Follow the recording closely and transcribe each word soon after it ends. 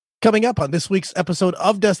Coming up on this week's episode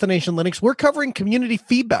of Destination Linux, we're covering community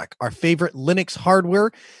feedback, our favorite Linux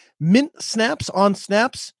hardware, Mint snaps on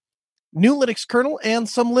snaps, new Linux kernel, and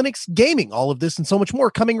some Linux gaming. All of this and so much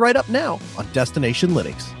more coming right up now on Destination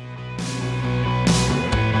Linux.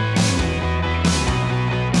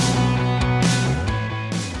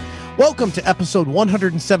 Welcome to episode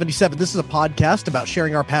 177. This is a podcast about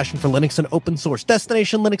sharing our passion for Linux and open source.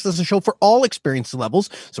 Destination Linux is a show for all experience levels.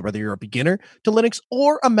 So whether you're a beginner to Linux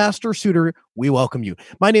or a master suitor, we welcome you.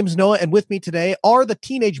 My name is Noah, and with me today are the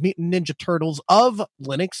Teenage Mutant Ninja Turtles of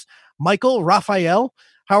Linux, Michael, Raphael.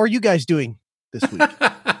 How are you guys doing this week?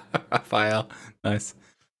 Raphael, nice.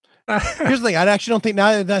 Here's the thing. I actually don't think,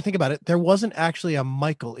 now that I think about it, there wasn't actually a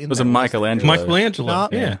Michael in there. It was a Michelangelo. Michelangelo.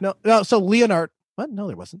 No, so Leonard. What? No,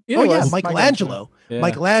 there wasn't. Yeah, Michelangelo. Yeah.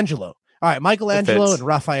 Michelangelo. All right, Michelangelo fits. and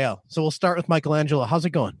Raphael. So we'll start with Michelangelo. How's it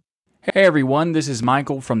going? Hey everyone, this is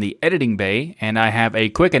Michael from the Editing Bay, and I have a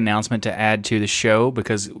quick announcement to add to the show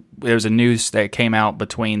because there's a news that came out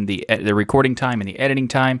between the recording time and the editing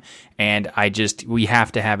time, and we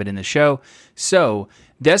have to have it in the show. So,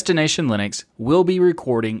 Destination Linux will be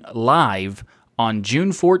recording live on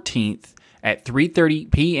June 14th at 3:30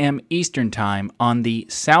 p.m. Eastern Time on the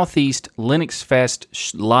Southeast Linux Fest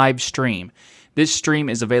live stream. This stream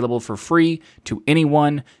is available for free to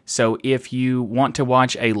anyone, so if you want to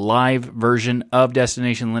watch a live version of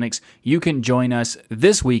Destination Linux, you can join us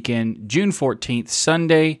this weekend, June 14th,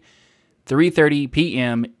 Sunday, 3:30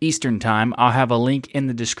 p.m. Eastern Time. I'll have a link in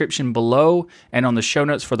the description below and on the show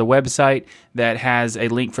notes for the website that has a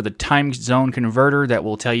link for the time zone converter that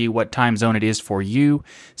will tell you what time zone it is for you.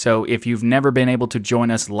 So if you've never been able to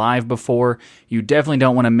join us live before, you definitely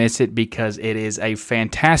don't want to miss it because it is a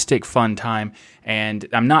fantastic fun time, and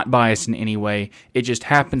I'm not biased in any way. It just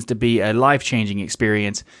happens to be a life-changing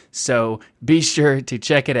experience. So be sure to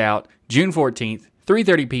check it out, June 14th,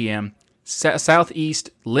 3:30 p.m.,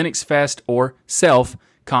 Southeast Linux Fest or SELF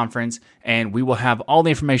conference, and we will have all the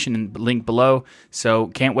information in the link below, so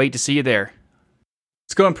can't wait to see you there.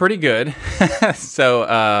 It's going pretty good. So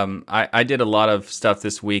I did a lot of stuff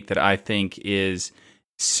this week that I think is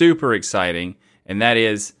super exciting, and that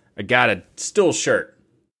is I got a Still shirt.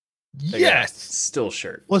 Yes, Still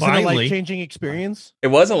shirt. Was Finally. it a life-changing experience? It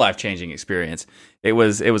was a life-changing experience. It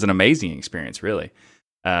was an amazing experience, really.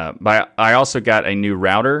 But I also got a new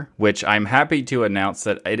router, which I'm happy to announce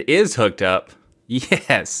that it is hooked up.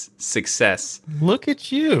 Yes, success. Look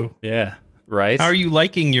at you. Yeah, right? How are you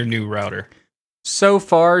liking your new router? So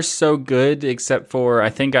far, so good, except for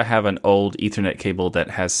I think I have an old Ethernet cable that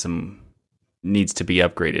needs to be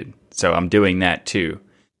upgraded. So I'm doing that too.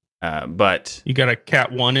 But You got a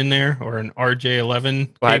Cat 1 in there or an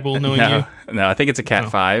RJ11 cable knowing you? No, I think it's a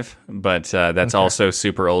Cat 5, but that's also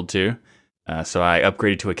super old too. So I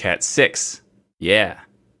upgraded to a Cat 6. Yeah.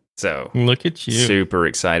 So Look at you. super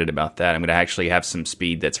excited about that. I'm going to actually have some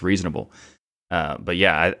speed that's reasonable. But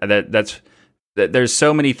yeah, there's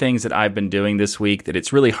so many things that I've been doing this week that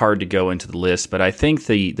it's really hard to go into the list. But I think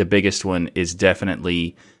the biggest one is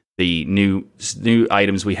definitely the new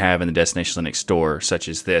items we have in the Destination Linux store, such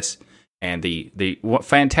as this and the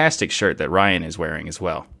fantastic shirt that Ryan is wearing as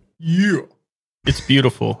well. Yeah. It's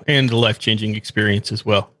beautiful and a life-changing experience as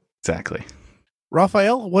well. Exactly.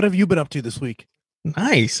 Raphael, what have you been up to this week?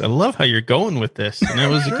 Nice. I love how you're going with this. And that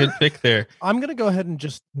was a good pick there. I'm going to go ahead and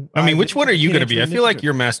just... I mean, which one are you going to be? I Teenage feel like Mutant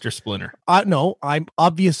you're Master Splinter. No, I'm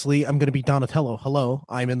going to be Donatello. Hello,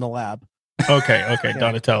 I'm in the lab. Okay, Yeah.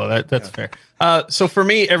 Donatello. That's fair. So for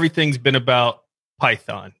me, everything's been about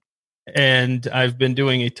Python. And I've been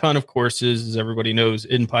doing a ton of courses, as everybody knows,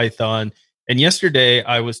 in Python. And yesterday,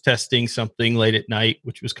 I was testing something late at night,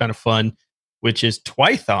 which was kind of fun, which is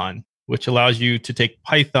Twython, which allows you to take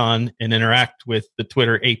Python and interact with the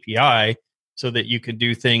Twitter API so that you can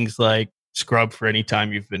do things like scrub for any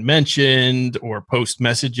time you've been mentioned, or post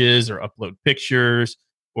messages, or upload pictures,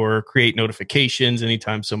 or create notifications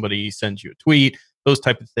anytime somebody sends you a tweet, those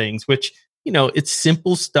type of things, which, you know, it's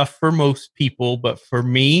simple stuff for most people, but for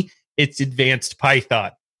me, it's advanced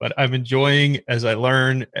Python. But I'm enjoying as I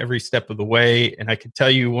learn every step of the way. And I can tell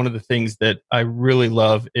you one of the things that I really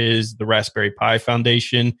love is the Raspberry Pi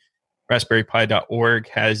Foundation. RaspberryPi.org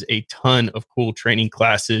has a ton of cool training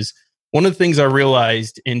classes. One of the things I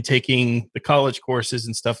realized in taking the college courses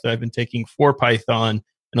and stuff that I've been taking for Python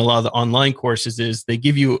and a lot of the online courses is they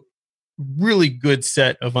give you a really good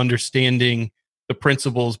set of understanding the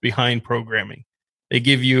principles behind programming. They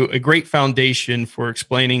give you a great foundation for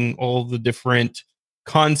explaining all the different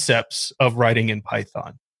concepts of writing in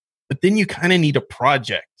Python. But then you kind of need a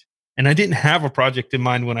project. And I didn't have a project in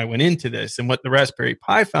mind when I went into this. And what the Raspberry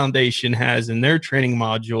Pi Foundation has in their training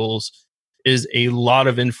modules is a lot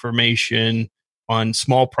of information on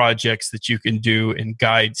small projects that you can do and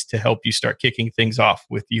guides to help you start kicking things off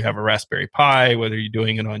with. You have a Raspberry Pi, whether you're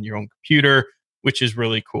doing it on your own computer, which is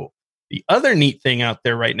really cool. The other neat thing out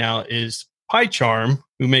there right now is PyCharm,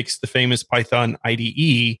 who makes the famous Python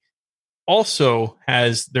IDE, also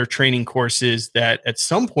has their training courses that at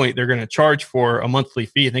some point they're going to charge for a monthly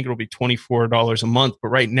fee. I think it'll be $24 a month. But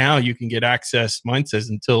right now you can get access, mine says,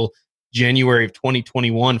 until January of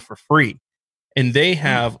 2021 for free. And they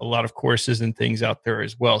have a lot of courses and things out there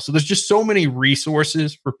as well. So there's just so many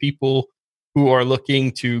resources for people who are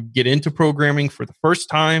looking to get into programming for the first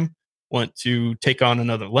time, want to take on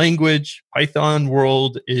another language. Python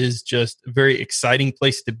world is just a very exciting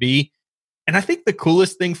place to be. And I think the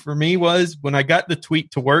coolest thing for me was when I got the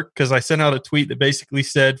tweet to work, because I sent out a tweet that basically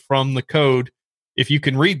said from the code, if you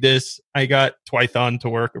can read this, I got Twython to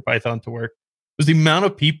work or Python to work, was the amount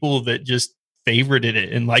of people that just favorited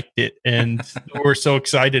it and liked it and were so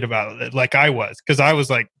excited about it, like I was, because I was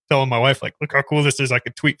like telling my wife, like, look how cool this is. I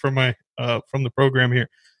could tweet from my from the program here.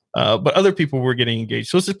 But other people were getting engaged.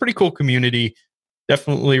 So it's a pretty cool community.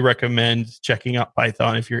 Definitely recommend checking out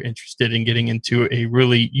Python if you're interested in getting into a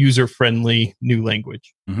really user-friendly new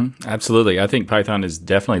language. Mm-hmm. Absolutely. I think Python is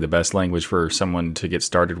definitely the best language for someone to get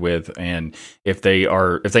started with. And if they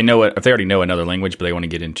already know another language, but they want to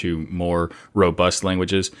get into more robust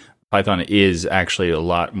languages, Python is actually a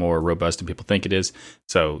lot more robust than people think it is.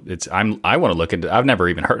 So I want to look into. I've never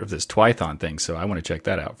even heard of this Twython thing, so I want to check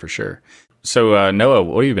that out for sure. So Noah,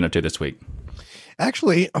 what have you been up to this week?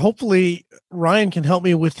 Actually, hopefully Ryan can help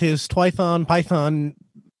me with his Python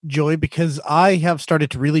joy, because I have started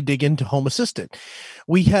to really dig into Home Assistant.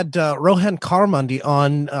 We had Rohan Karmandi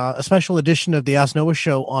on a special edition of the Ask Noah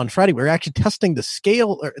show on Friday. We were actually testing the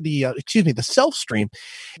the self stream.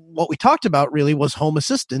 What we talked about really was Home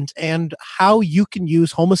Assistant and how you can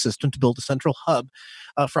use Home Assistant to build a central hub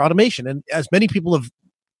for automation. And as many people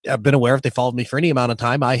have been aware, if they followed me for any amount of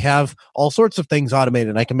time, I have all sorts of things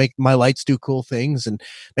automated. I can make my lights do cool things and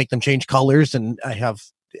make them change colors, and I have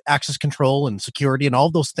access control and security and all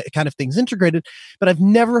those kind of things integrated, but I've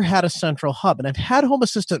never had a central hub. And I've had Home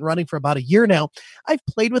Assistant running for about a year now. I've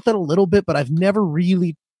played with it a little bit, but I've never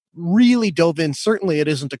really dove in. Certainly it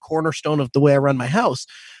isn't a cornerstone of the way I run my house.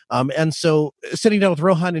 And so sitting down with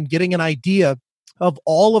Rohan and getting an idea of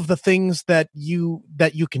all of the things that you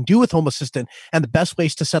can do with Home Assistant and the best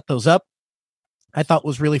ways to set those up, I thought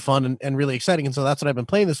was really fun and really exciting. And so that's what I've been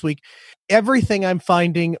playing this week. Everything I'm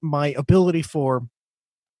finding, my ability for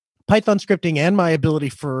Python scripting and my ability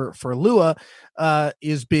for Lua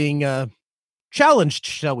is being challenged,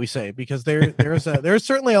 shall we say, because there's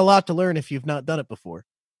certainly a lot to learn if you've not done it before.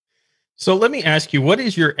 So let me ask you, what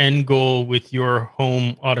is your end goal with your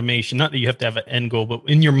home automation? Not that you have to have an end goal, but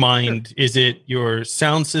in your mind, sure. Is it your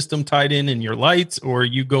sound system tied in and your lights, or are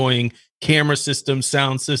you going camera system,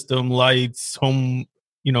 sound system, lights, home,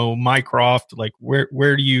 Mycroft? Like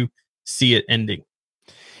where do you see it ending?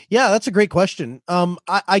 Yeah, that's a great question.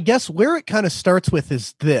 I guess where it kind of starts with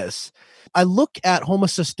is this. I look at Home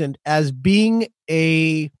Assistant as being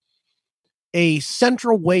a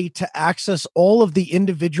central way to access all of the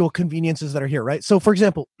individual conveniences that are here, right? So, for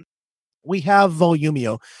example, we have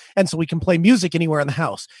Volumio, and so we can play music anywhere in the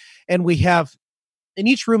house. And we have, in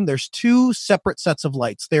each room, there's two separate sets of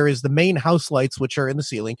lights. There is the main house lights, which are in the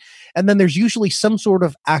ceiling, and then there's usually some sort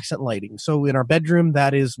of accent lighting. So in our bedroom,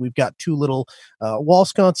 we've got two little wall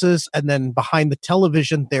sconces, and then behind the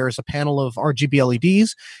television, there's a panel of RGB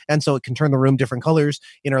LEDs, and so it can turn the room different colors.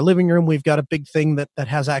 In our living room, we've got a big thing that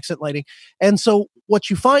has accent lighting. And so what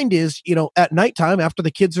you find is, at nighttime, after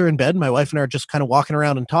the kids are in bed, my wife and I are just kind of walking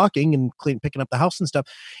around and talking and picking up the house and stuff.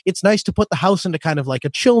 It's nice to put the house into kind of like a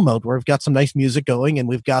chill mode where we've got some nice music going, and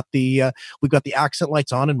we've got the accent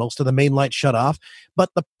lights on and most of the main lights shut off.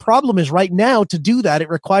 But the problem is right now, to do that, it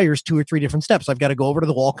requires 2 or 3 different steps. I've got to go over to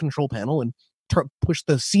the wall control panel and push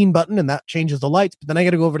the scene button, and that changes the lights. But then I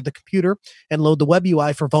got to go over to the computer and load the web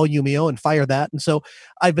UI for Volumio and fire that. And so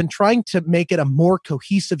I've been trying to make it a more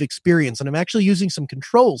cohesive experience. And I'm actually using some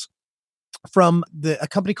controls from a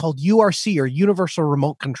company called URC, or Universal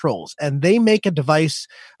Remote Controls. And they make a device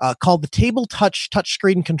called the Table Touch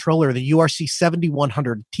Touchscreen Controller, the URC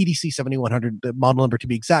 7100, TDC 7100, the model number to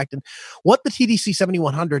be exact. And what the TDC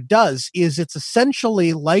 7100 does is it's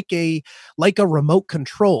essentially like a remote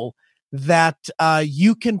control that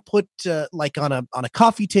you can put like on a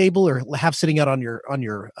coffee table or have sitting out on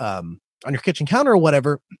your kitchen counter or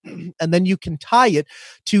whatever, and then you can tie it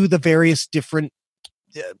to the various different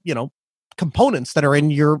components that are in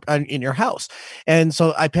your house. And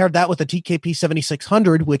so I paired that with a TKP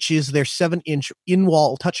 7600, which is their 7-inch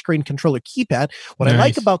in-wall touchscreen controller keypad. What I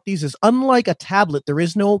like about these is, unlike a tablet, there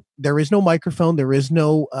is no microphone, there is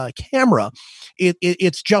no camera.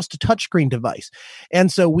 It's just a touchscreen device.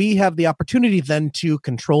 And so we have the opportunity then to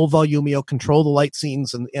control Volumio, control the light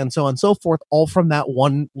scenes, and so on and so forth, all from that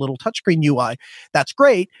one little touchscreen UI. That's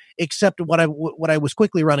great, except what I was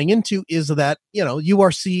quickly running into is that,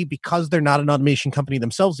 URC, because they're not an automation company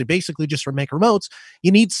themselves, they basically just make remotes.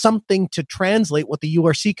 You need something to translate what the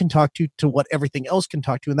URC can talk to what everything else can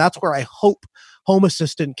talk to. And that's where I hope Home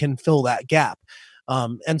Assistant can fill that gap.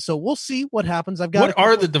 And so we'll see what happens. What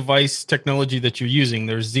are the device technology that you're using?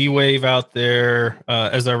 There's Z-Wave out there.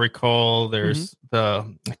 As I recall, there's I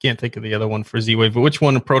can't think of the other one for Z-Wave, but which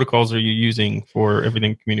one of protocols are you using for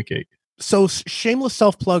everything to communicate? So, shameless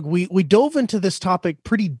self-plug, we dove into this topic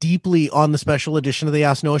pretty deeply on the special edition of the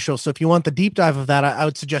Ask Noah show. So if you want the deep dive of that, I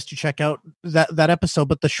would suggest you check out that episode.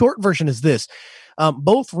 But the short version is this.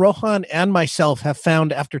 Both Rohan and myself have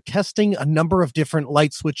found, after testing a number of different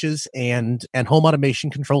light switches and home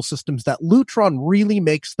automation control systems, that Lutron really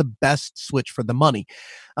makes the best switch for the money.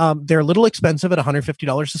 They're a little expensive at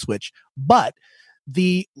 $150 a switch, but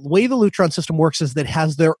the way the Lutron system works is that it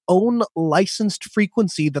has their own licensed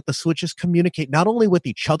frequency that the switches communicate not only with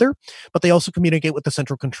each other, but they also communicate with the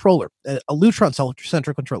central controller, a Lutron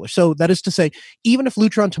central controller. So that is to say, even if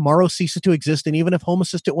Lutron tomorrow ceases to exist, and even if Home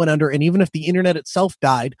Assistant went under, and even if the internet itself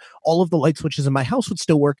died, all of the light switches in my house would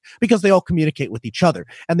still work because they all communicate with each other,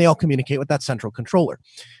 and they all communicate with that central controller.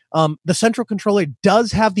 The central controller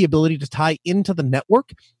does have the ability to tie into the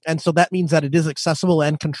network, and so that means that it is accessible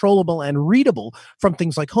and controllable and readable from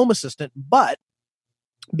things like Home Assistant. But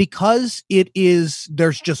because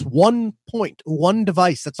there's just one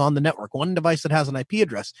device that's on the network, one device that has an IP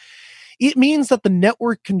address, it means that the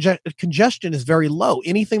network congestion is very low.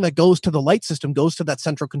 Anything that goes to the light system goes to that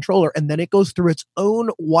central controller, and then it goes through its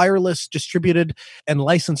own wireless distributed and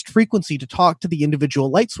licensed frequency to talk to the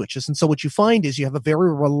individual light switches. And so what you find is you have a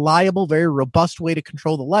very reliable, very robust way to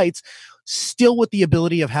control the lights, still with the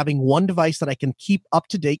ability of having one device that I can keep up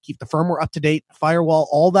to date, keep the firmware up to date, firewall,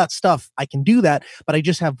 all that stuff. I can do that, but I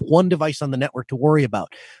just have one device on the network to worry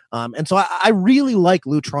about. And so I really like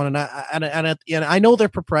Lutron, and I know they're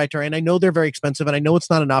proprietary, and I know they're very expensive, and I know it's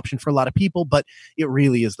not an option for a lot of people, but it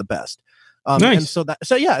really is the best. Nice. And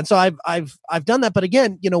so I've done that. But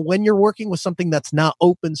again, when you're working with something that's not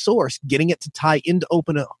open source, getting it to tie into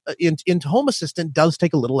into Home Assistant does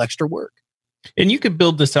take a little extra work. And you could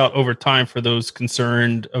build this out over time for those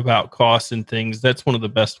concerned about costs and things. That's one of the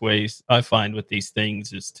best ways I find with these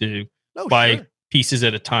things is to buy pieces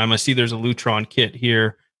at a time. I see there's a Lutron kit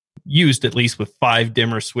here, used at least with 5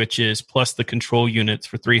 dimmer switches plus the control units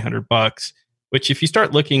for $300, which if you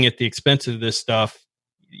start looking at the expense of this stuff,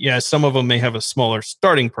 yeah, some of them may have a smaller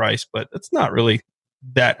starting price, but it's not really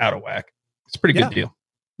that out of whack. It's a pretty good deal.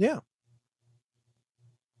 Yeah.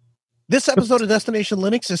 This episode of Destination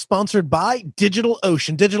Linux is sponsored by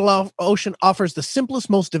DigitalOcean. DigitalOcean offers the simplest,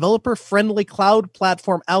 most developer-friendly cloud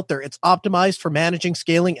platform out there. It's optimized for managing,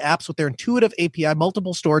 scaling apps with their intuitive API,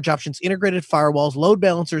 multiple storage options, integrated firewalls, load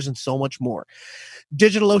balancers, and so much more.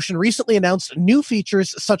 DigitalOcean recently announced new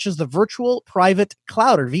features such as the Virtual Private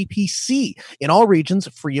Cloud, or VPC, in all regions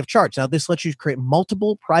free of charge. Now, this lets you create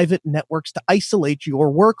multiple private networks to isolate your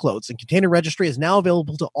workloads, and Container Registry is now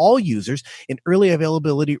available to all users in early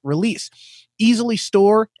availability release. Easily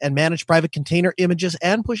store and manage private container images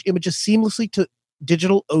and push images seamlessly to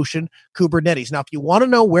DigitalOcean Kubernetes. Now, if you want to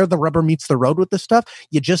know where the rubber meets the road with this stuff,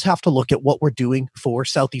 you just have to look at what we're doing for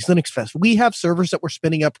Southeast Linux Fest. We have servers that we're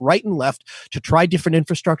spinning up right and left to try different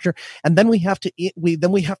infrastructure, and then we have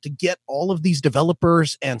to get all of these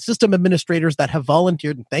developers and system administrators that have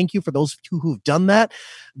volunteered, and thank you for those who've done that,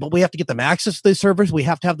 but we have to get them access to these servers. We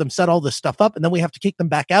have to have them set all this stuff up, and then we have to kick them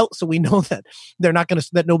back out so we know that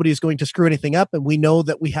that nobody is going to screw anything up, and we know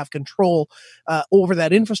that we have control over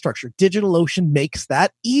that infrastructure. DigitalOcean makes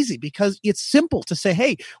that easy because it's simple to say,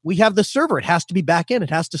 hey, we have the server. It has to be back in. It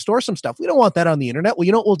has to store some stuff. We don't want that on the internet. Well,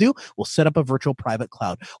 you know what we'll do? We'll set up a virtual private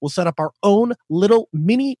cloud. We'll set up our own little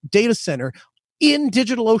mini data center in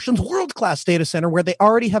DigitalOcean's world-class data center, where they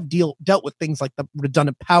already have dealt with things like the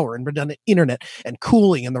redundant power and redundant internet and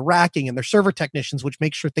cooling and the racking and their server technicians, which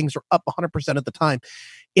make sure things are up 100% of the time.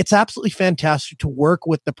 It's absolutely fantastic to work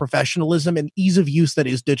with the professionalism and ease of use that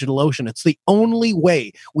is DigitalOcean. It's the only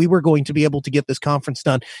way we were going to be able to get this conference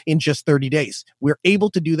done in just 30 days. We're able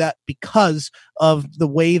to do that because of the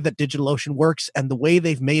way that DigitalOcean works and the way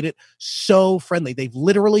they've made it so friendly. They've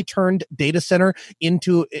literally turned data center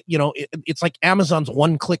into, it's like Amazon's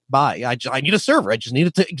one-click buy. I need a server. I just need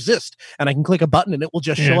it to exist. And I can click a button and it will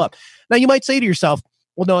just show up. Now, you might say to yourself,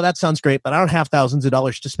 well, no, that sounds great, but I don't have thousands of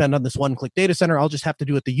dollars to spend on this one-click data center. I'll just have to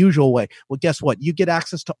do it the usual way. Well, guess what? You get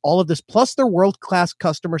access to all of this, plus their world-class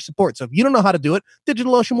customer support. So if you don't know how to do it,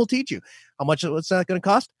 DigitalOcean will teach you. What's that going to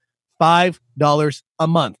cost? $5 a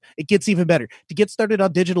month. It gets even better. To get started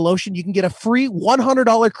on DigitalOcean, you can get a free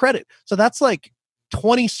 $100 credit. So that's like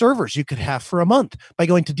 20 servers you could have for a month by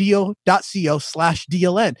going to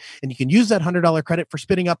do.co/DLN. And you can use that $100 credit for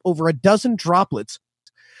spinning up over a dozen droplets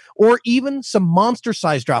or even some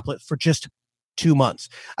monster-sized droplet for just 2 months.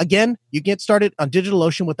 Again, you get started on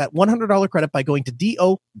DigitalOcean with that $100 credit by going to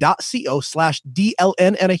do.co/DLN.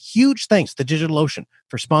 And a huge thanks to DigitalOcean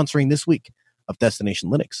for sponsoring this week of Destination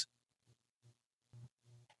Linux.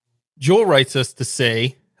 Joel writes us to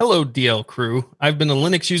say, hello, DL crew. I've been a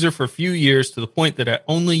Linux user for a few years to the point that I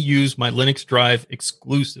only use my Linux drive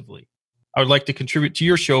exclusively. I would like to contribute to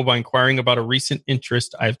your show by inquiring about a recent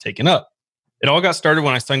interest I've taken up. It all got started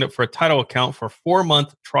when I signed up for a Tidal account for a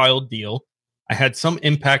 4-month trial deal. I had some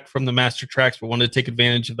impact from the master tracks, but wanted to take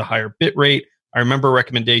advantage of the higher bit rate. I remember a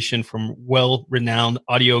recommendation from well-renowned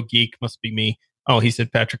audio geek, must be me. Oh, he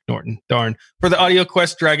said Patrick Norton. Darn. For the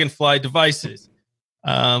AudioQuest Dragonfly devices.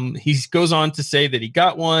 He goes on to say that he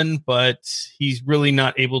got one, but he's really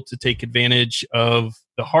not able to take advantage of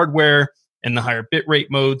the hardware and the higher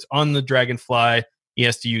bitrate modes on the Dragonfly. He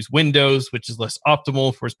has to use Windows, which is less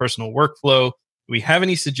optimal for his personal workflow. Do we have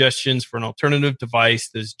any suggestions for an alternative device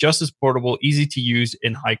that is just as portable, easy to use,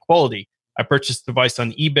 and high quality? I purchased the device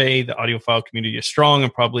on eBay. The audiophile community is strong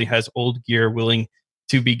and probably has old gear willing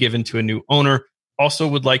to be given to a new owner. Also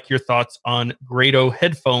would like your thoughts on Grado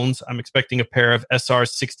headphones. I'm expecting a pair of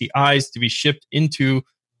SR60Is to be shipped into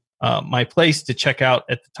my place to check out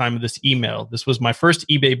at the time of this email. This was my first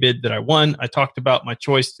eBay bid that I won. I talked about my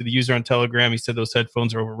choice to the user on Telegram. He said those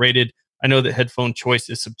headphones are overrated. I know that headphone choice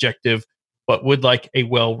is subjective, but would like a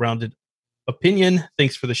well-rounded opinion.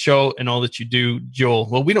 Thanks for the show and all that you do, Joel.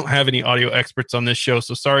 Well, we don't have any audio experts on this show,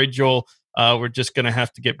 so sorry, Joel. We're just going to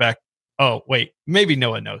have to get back. Oh, wait, maybe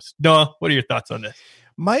Noah knows. Noah, what are your thoughts on this?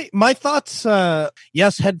 My thoughts,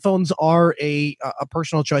 yes, headphones are a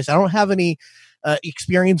personal choice. I don't have any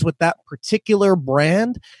experience with that particular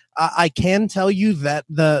brand. I can tell you that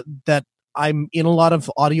that I'm in a lot of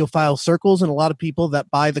audiophile circles and a lot of people that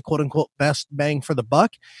buy the quote unquote best bang for the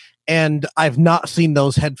buck. And I've not seen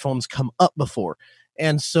those headphones come up before.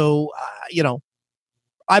 And so,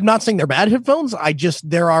 I'm not saying they're bad headphones.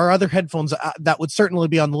 There are other headphones that would certainly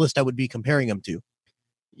be on the list I would be comparing them to.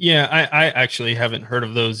 Yeah, I actually haven't heard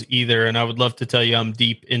of those either. And I would love to tell you I'm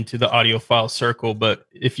deep into the audiophile circle. But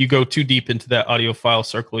if you go too deep into that audiophile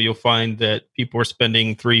circle, you'll find that people are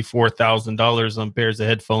spending $3,000-$4,000 on pairs of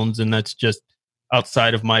headphones. And that's just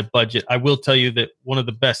outside of my budget. I will tell you that one of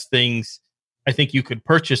the best things I think you could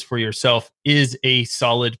purchase for yourself is a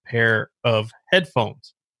solid pair of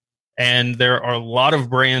headphones. And there are a lot of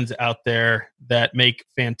brands out there that make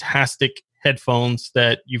fantastic headphones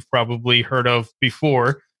that you've probably heard of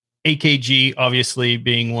before. AKG, obviously,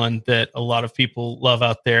 being one that a lot of people love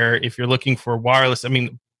out there. If you're looking for wireless,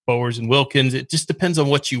 Bowers and Wilkins, it just depends on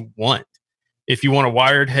what you want. If you want a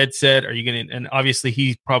wired headset, are you going to, and obviously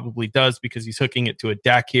he probably does because he's hooking it to a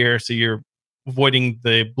DAC here. So you're avoiding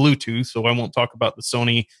the Bluetooth. So I won't talk about the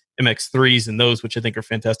Sony MX3s and those, which I think are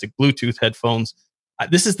fantastic Bluetooth headphones.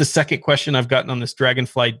 This is the second question I've gotten on this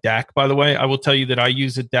Dragonfly DAC, by the way. I will tell you that I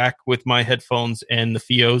use a DAC with my headphones and the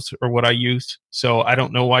FIOs are what I use. So I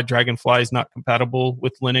don't know why Dragonfly is not compatible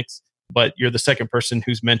with Linux, but you're the second person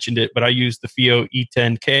who's mentioned it. But I use the FIO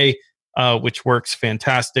E10K, which works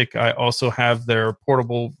fantastic. I also have their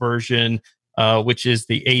portable version, which is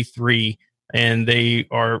the A3, and they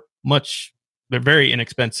are they're very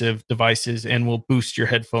inexpensive devices and will boost your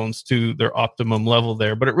headphones to their optimum level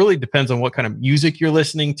there. But it really depends on what kind of music you're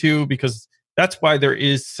listening to, because that's why there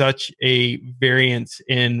is such a variance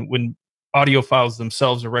in when audiophiles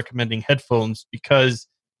themselves are recommending headphones, because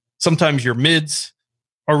sometimes your mids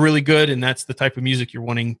are really good and that's the type of music you're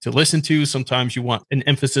wanting to listen to. Sometimes you want an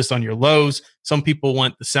emphasis on your lows. Some people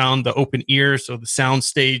want the sound, the open ear, so the sound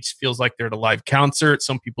stage feels like they're at a live concert.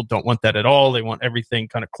 Some people don't want that at all. They want everything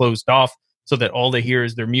kind of closed off so that all they hear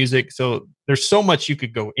is their music. So there's so much you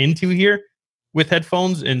could go into here. with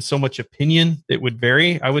headphones and so much opinion that would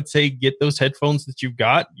vary. I would say get those headphones that you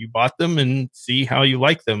bought them, and see how you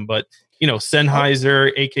like them. But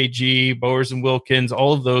Sennheiser, AKG, Bowers and Wilkins,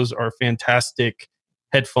 all of those are fantastic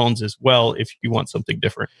headphones as well if you want something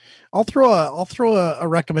different. I'll throw a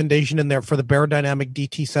recommendation in there for the Beyerdynamic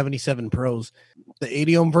DT77 Pros, the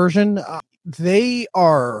 80 ohm version. They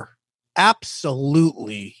are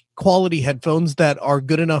absolutely quality headphones that are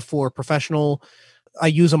good enough for professional. I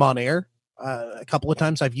use them on air. A couple of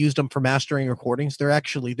times I've used them for mastering recordings.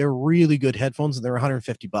 They're really good headphones, and they're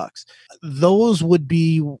 $150. Those would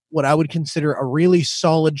be what I would consider a really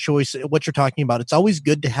solid choice. What you're talking about. It's always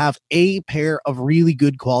good to have a pair of really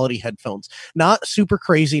good quality headphones, not super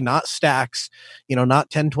crazy, not stacks, not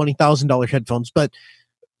 $10,000, $20,000 headphones, but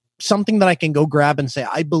something that I can go grab and say,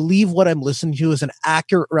 I believe what I'm listening to is an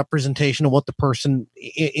accurate representation of what the person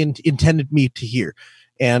intended me to hear.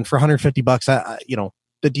 And for $150,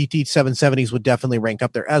 the DT770s would definitely rank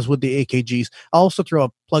up there, as would the AKGs. I'll also throw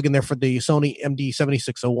a plug in there for the Sony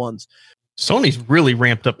MD7601s. Sony's really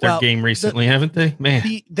ramped up their game recently, haven't they? Man,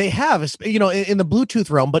 they have, in the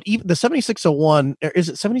Bluetooth realm. But even the 7601, is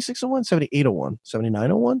it 7601, 7801,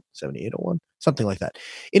 7901, 7801, something like that.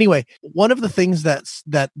 Anyway, one of the things that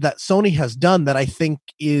Sony has done that I think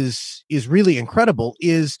is really incredible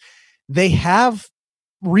is they have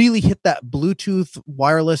really hit that Bluetooth,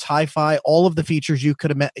 wireless, hi-fi, all of the features you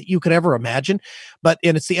could ever imagine.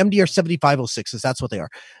 And it's the MDR 7506s. That's what they are.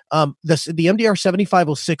 The MDR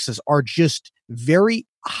 7506s are just very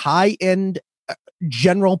high-end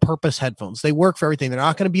general purpose headphones. They work for everything. They're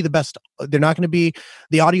not going to be the best. They're not going to be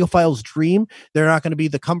the audiophile's dream. They're not going to be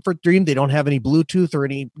the comfort dream. They don't have any Bluetooth or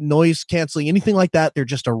any noise canceling, anything like that. They're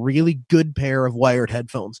just a really good pair of wired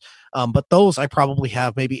headphones. But those I probably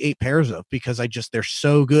have maybe 8 pairs of, because they're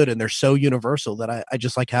so good and they're so universal that I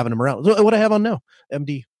just like having them around. What I have on now,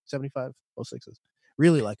 MD 7506s.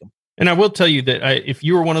 Really like them. And I will tell you that if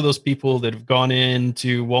you were one of those people that have gone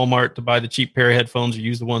into Walmart to buy the cheap pair of headphones or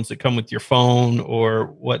use the ones that come with your phone or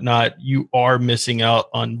whatnot, you are missing out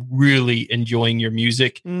on really enjoying your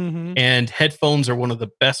music. Mm-hmm. And headphones are one of the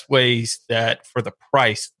best ways that, for the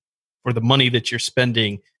price, for the money that you're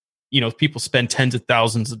spending, people spend tens of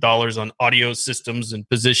thousands of dollars on audio systems and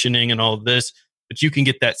positioning and all of this, but you can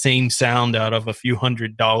get that same sound out of a few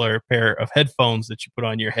 $100 pair of headphones that you put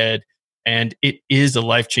on your head. And it is a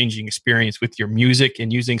life-changing experience with your music.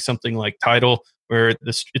 And using something like Tidal, where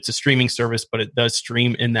it's a streaming service, but it does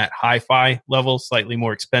stream in that hi-fi level, slightly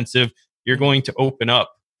more expensive, you're going to open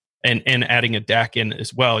up, and adding a DAC in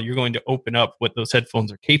as well, you're going to open up what those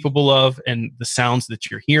headphones are capable of and the sounds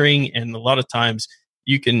that you're hearing. And a lot of times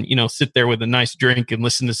you can, sit there with a nice drink and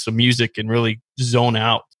listen to some music and really zone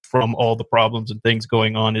out from all the problems and things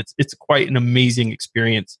going on. It's quite an amazing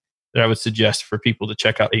experience that I would suggest for people to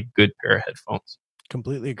check out a good pair of headphones.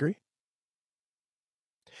 Completely agree.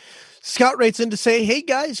 Scott writes in to say, hey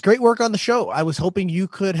guys, great work on the show. I was hoping you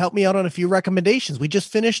could help me out on a few recommendations. We just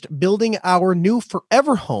finished building our new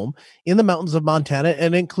forever home in the mountains of Montana,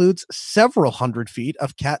 and it includes several hundred feet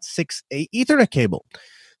of Cat 6A Ethernet cable,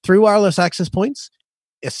 3 wireless access points,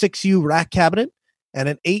 a 6U rack cabinet, and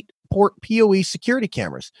an 8-port PoE security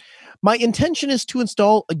cameras. My intention is to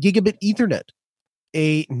install a gigabit Ethernet,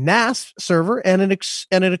 a NAS server, and an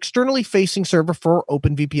externally facing server for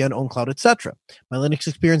OpenVPN, OwnCloud, etc. My Linux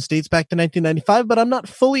experience dates back to 1995, but I'm not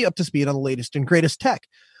fully up to speed on the latest and greatest tech.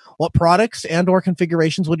 What products and or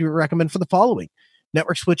configurations would you recommend for the following?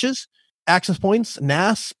 Network switches, access points,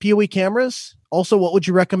 NAS, PoE cameras. Also, what would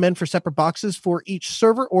you recommend for separate boxes for each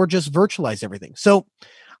server, or just virtualize everything? So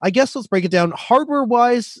I guess let's break it down.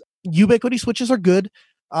 Hardware-wise, Ubiquiti switches are good.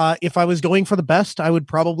 If I was going for the best, I would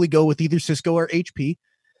probably go with either Cisco or HP.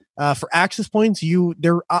 For access points,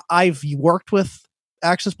 I've worked with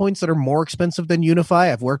access points that are more expensive than Unify.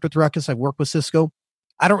 I've worked with Ruckus. I've worked with Cisco.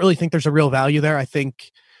 I don't really think there's a real value there. I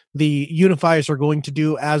think the Unifiers are going to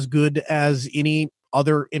do as good as any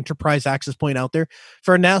other enterprise access point out there.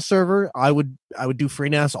 For a NAS server, I would do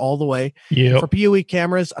FreeNAS all the way. Yep. For PoE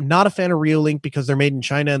cameras, I'm not a fan of Reolink because they're made in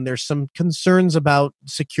China, and there's some concerns about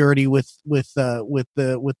security with the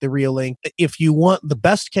Reolink. If you want the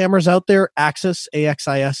best cameras out there, Axis,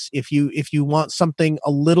 AXIS. If you want something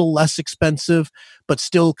a little less expensive but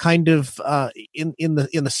still kind of in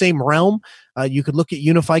the same realm, you could look at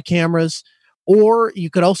Unify cameras, or you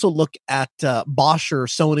could also look at Bosch or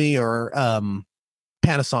Sony or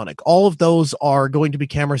Panasonic. All of those are going to be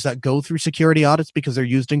cameras that go through security audits because they're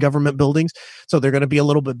used in government buildings. So they're going to be a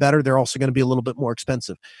little bit better. They're also going to be a little bit more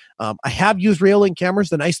expensive. I have used Reolink cameras.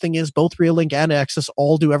 The nice thing is both Reolink and Axis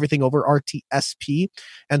all do everything over RTSP.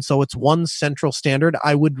 And so it's one central standard.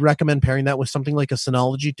 I would recommend pairing that with something like a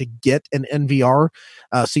Synology to get an NVR.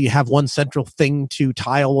 So you have one central thing to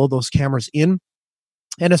tie all of those cameras in.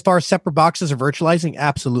 And as far as separate boxes or virtualizing,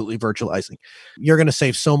 absolutely virtualizing. You're going to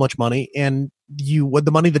save so much money, and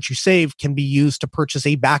the money that you save can be used to purchase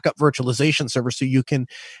a backup virtualization server. So you can,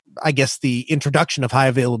 I guess, the introduction of high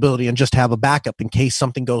availability and just have a backup in case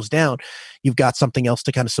something goes down. You've got something else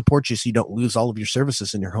to kind of support you so you don't lose all of your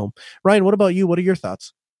services in your home. Ryan, what about you? What are your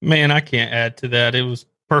thoughts? Man, I can't add to that. It was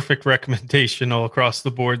perfect recommendation all across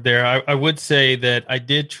the board there. I would say that I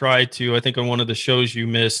did try to, I think on one of the shows you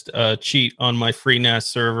missed, cheat on my FreeNAS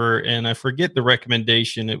server, and I forget the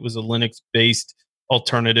recommendation. It was a Linux-based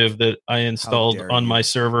alternative that I installed on my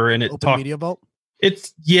server, and it Open Media Vault?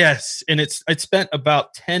 It's yes, and I spent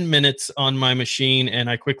about 10 minutes on my machine, and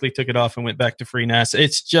I quickly took it off and went back to FreeNAS.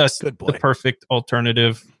 It's just the perfect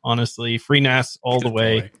alternative, honestly. FreeNAS all the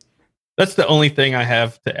way. That's the only thing I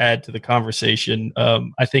have to add to the conversation.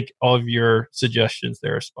 I think all of your suggestions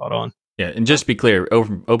there are spot on. Yeah, and just to be clear,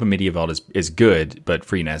 Open Media Vault is good, but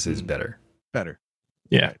FreeNAS is better.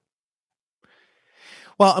 Yeah.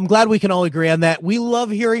 Well, I'm glad we can all agree on that. We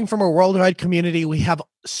love hearing from our worldwide community. We have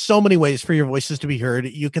so many ways for your voices to be heard.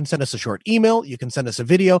 You can send us a short email. You can send us a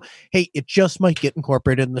video. Hey, it just might get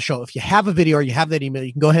incorporated in the show. If you have a video or you have that email,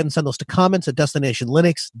 you can go ahead and send those to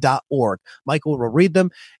comments@destinationlinux.org. Michael will read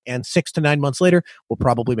them, and 6 to 9 months later, we'll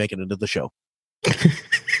probably make it into the show.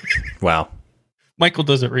 Wow. Michael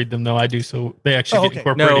doesn't read them, though. I do, so they actually get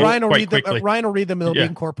incorporated. No, Ryan will quite read quickly. them. Ryan will read them, and they'll be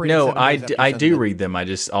incorporated. No, I do read them. I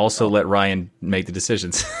just also let Ryan make the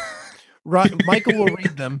decisions. Michael will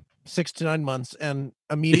read them 6 to 9 months, and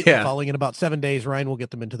immediately following in about 7 days, Ryan will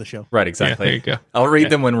get them into the show. Right, exactly. Yeah, there you go. I'll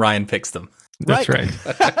read them when Ryan picks them. That's right.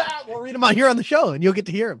 We'll read them out here on the show, and you'll get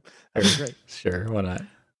to hear them. That'd be great. Sure, why not?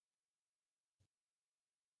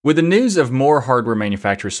 With the news of more hardware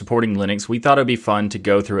manufacturers supporting Linux, we thought it would be fun to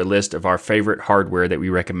go through a list of our favorite hardware that we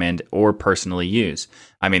recommend or personally use.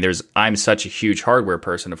 I mean, I'm such a huge hardware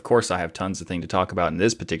person. Of course, I have tons of things to talk about in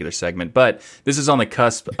this particular segment, but this is on the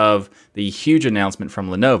cusp of the huge announcement from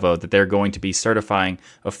Lenovo that they're going to be certifying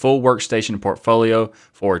a full workstation portfolio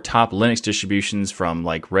for top Linux distributions from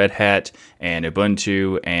like Red Hat and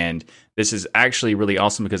Ubuntu, and this is actually really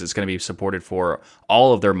awesome because it's going to be supported for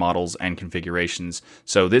all of their models and configurations.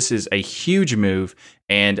 So this is a huge move,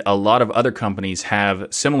 and a lot of other companies have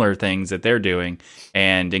similar things that they're doing,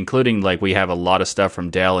 and including like we have a lot of stuff from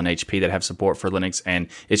Dell and HP that have support for Linux, and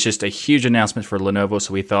it's just a huge announcement for Lenovo.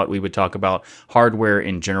 So we thought we would talk about hardware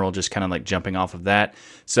in general, just kind of like jumping off of that.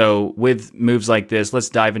 So with moves like this, let's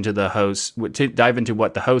dive into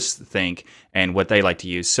what the hosts think and what they like to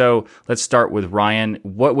use. So let's start with Ryan.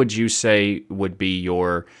 What would you say would be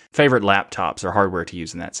your favorite laptops or hardware to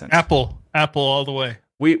use in that sense? Apple all the way.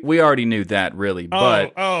 We already knew that, really,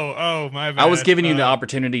 but my bad. I was giving you the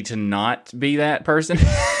opportunity to not be that person.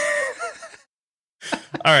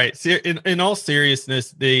 All right. So in all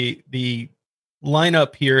seriousness, the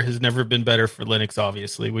lineup here has never been better for Linux.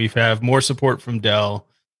 Obviously, we have more support from Dell,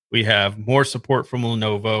 we have more support from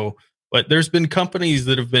Lenovo, but there's been companies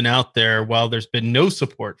that have been out there while there's been no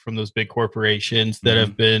support from those big corporations that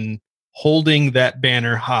have been holding that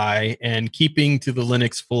banner high and keeping to the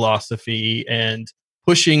Linux philosophy and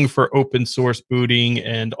pushing for open source booting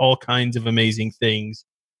and all kinds of amazing things.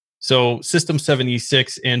 So System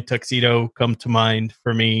 76 and Tuxedo come to mind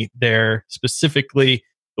for me. They're specifically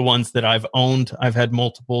the ones that I've owned. I've had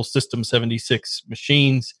multiple System 76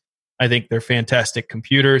 machines. I think they're fantastic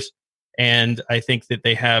computers, and I think that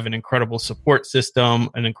they have an incredible support system,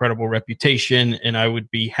 an incredible reputation, and I would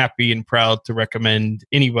be happy and proud to recommend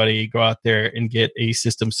anybody go out there and get a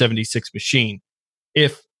System 76 machine.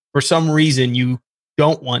 If for some reason you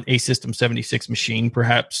don't want a System 76 machine,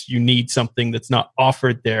 perhaps you need something that's not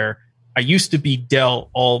offered there, I used to be Dell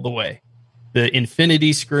all the way. The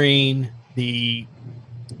Infinity screen, the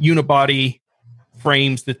unibody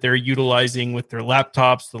frames that they're utilizing with their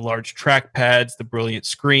laptops, the large trackpads, the brilliant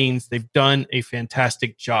screens, they've done a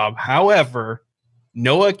fantastic job. However,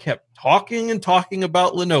 Noah kept talking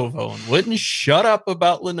about Lenovo and wouldn't shut up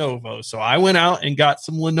about Lenovo. So I went out and got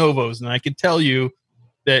some Lenovos, and I can tell you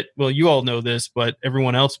that, well, you all know this, but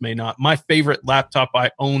everyone else may not. My favorite laptop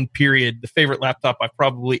I own, period, the favorite laptop I've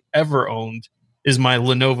probably ever owned is my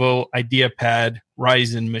Lenovo IdeaPad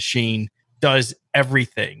Ryzen machine. Does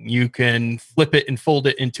everything. You can flip it and fold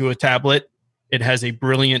it into a tablet. It has a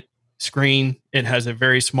brilliant screen. It has a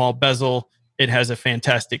very small bezel. It has a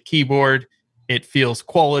fantastic keyboard. It feels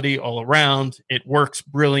quality all around. It works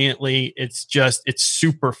brilliantly. It's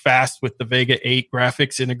super fast with the Vega 8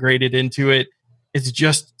 graphics integrated into it. It's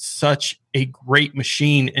just such a great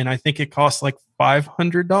machine. And I think it costs like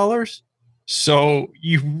 $500. So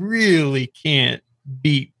you really can't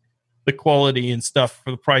beat the quality and stuff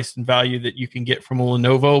for the price and value that you can get from a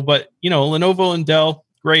Lenovo. But, Lenovo and Dell,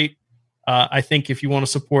 great. I think if you want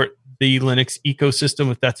to support the Linux ecosystem,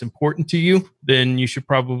 if that's important to you, then you should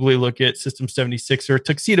probably look at System 76 or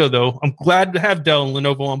Tuxedo, though. I'm glad to have Dell and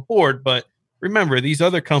Lenovo on board, but remember, these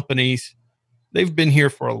other companies, they've been here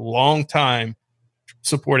for a long time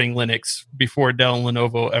supporting Linux before Dell and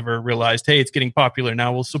Lenovo ever realized, hey, it's getting popular,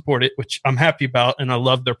 now we'll support it, which I'm happy about, and I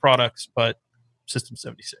love their products, but System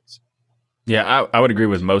 76. Yeah, I would agree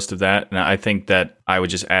with most of that, and I think that I would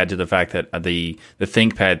just add to the fact that the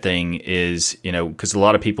ThinkPad thing is, because a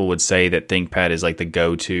lot of people would say that ThinkPad is like the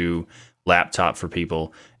go-to laptop for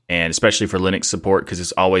people, and especially for Linux support, because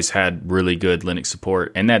it's always had really good Linux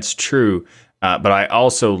support, and that's true. But I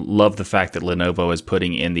also love the fact that Lenovo is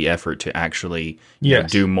putting in the effort to actually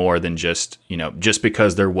do more than just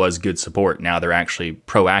because there was good support. Now they're actually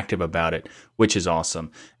proactive about it, which is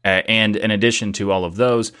awesome. And in addition to all of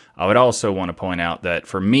those, I would also want to point out that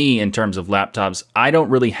for me, in terms of laptops, I don't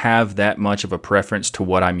really have that much of a preference to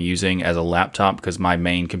what I'm using as a laptop because my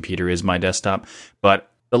main computer is my desktop.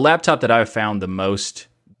 But the laptop that I've found the most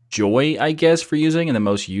joy, I guess, for using and the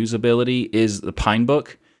most usability is the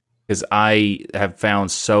Pinebook. Because I have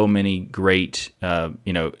found so many great,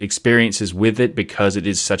 experiences with it because it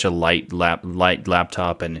is such a light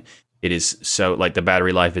laptop and it is so like the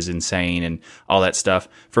battery life is insane and all that stuff.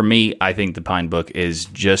 For me, I think the Pinebook is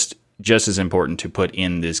just as important to put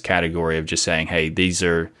in this category of just saying, hey, these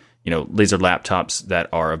are laptops that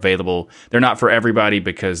are available. They're not for everybody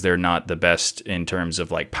because they're not the best in terms of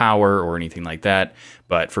like power or anything like that.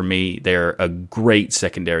 But for me, they're a great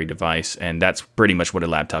secondary device, and that's pretty much what a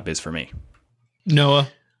laptop is for me. Noah,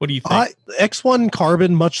 what do you think? X1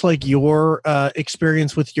 Carbon, much like your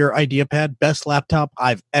experience with your IdeaPad, best laptop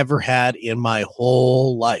I've ever had in my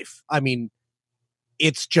whole life. I mean,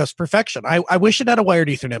 it's just perfection. I wish it had a wired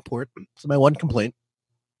Ethernet port. It's my one complaint.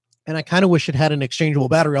 And I kind of wish it had an exchangeable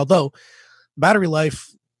battery, although battery life,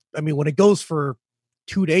 I mean, when it goes for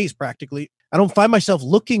 2 days practically, I don't find myself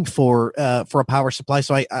looking for a power supply.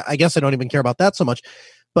 So I guess I don't even care about that so much.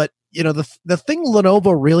 But, the thing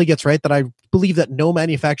Lenovo really gets right that I believe that no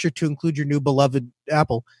manufacturer, to include your new beloved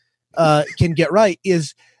Apple, can get right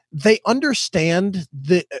is they understand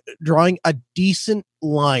the drawing a decent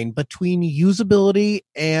line between usability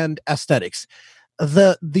and aesthetics.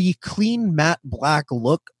 The clean matte black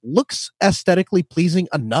looks aesthetically pleasing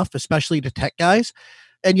enough, especially to tech guys.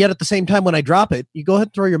 And yet at the same time, when I drop it, you go ahead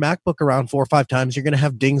and throw your MacBook around 4 or 5 times, you're going to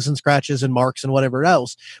have dings and scratches and marks and whatever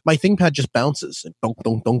else. My ThinkPad just bounces and donk,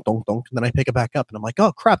 donk, donk, donk, donk. And then I pick it back up and I'm like,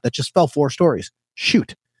 oh crap, that just fell 4 stories.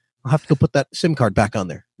 Shoot. I'll have to go put that SIM card back on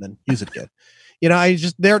there and then use it again.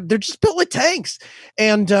 They're just built like tanks,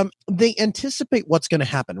 and they anticipate what's going to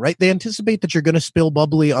happen, right? They anticipate that you're going to spill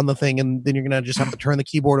bubbly on the thing, and then you're going to just have to turn the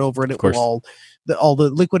keyboard over, and it will all the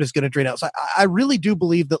liquid is going to drain out. So I really do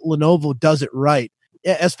believe that Lenovo does it right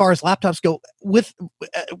as far as laptops go. With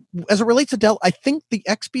as it relates to Dell, I think the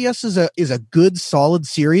XPS is a good solid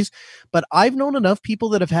series, but I've known enough people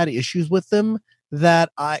that have had issues with them that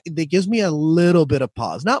gives me a little bit of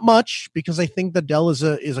pause. Not much, because I think that Dell is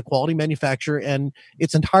a quality manufacturer, and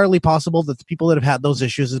it's entirely possible that the people that have had those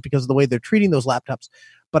issues is because of the way they're treating those laptops.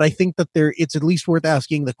 But I think that it's at least worth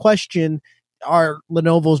asking the question: are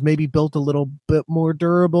Lenovo's maybe built a little bit more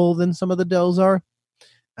durable than some of the Dells are?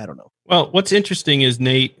 I don't know. Well, what's interesting is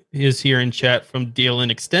Nate is here in chat from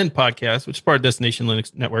DLN Extend podcast, which is part of Destination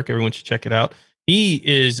Linux Network. Everyone should check it out. He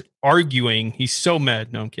is arguing, he's so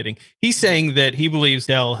mad. No, I'm kidding. He's saying that he believes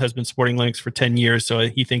Dell has been supporting Linux for 10 years, so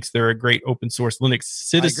he thinks they're a great open source Linux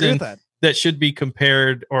citizen that should be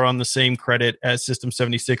compared or on the same credit as System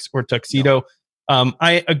 76 or Tuxedo. No.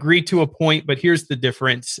 I agree to a point, but here's the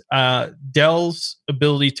difference. Dell's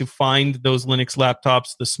ability to find those Linux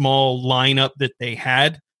laptops, the small lineup that they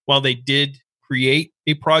had while they did create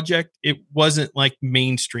a project, it wasn't like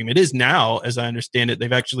mainstream. It is now, as I understand it.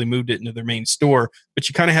 They've actually moved it into their main store, but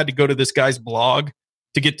you kind of had to go to this guy's blog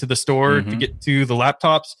to get to the store, to get to the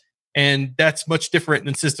laptops. And that's much different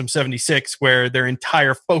than System 76, where their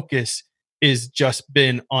entire focus is just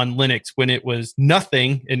been on Linux when it was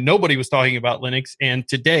nothing and nobody was talking about Linux. And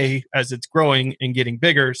today, as it's growing and getting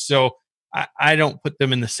bigger, so I don't put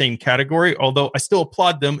them in the same category, although I still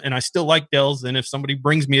applaud them and I still like Dells. And if somebody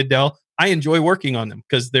brings me a Dell, I enjoy working on them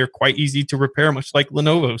because they're quite easy to repair, much like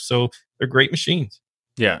Lenovo. So they're great machines.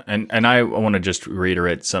 Yeah, and I want to just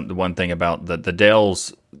reiterate one thing about the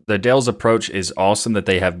Dell's approach is awesome that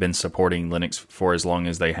they have been supporting Linux for as long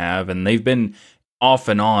as they have, and they've been off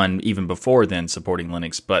and on even before then supporting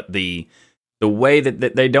Linux. But the way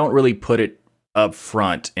that they don't really put it up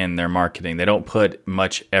front in their marketing, they don't put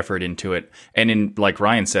much effort into it, and in like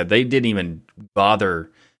Ryan said, they didn't even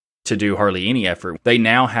bother to do hardly any effort. They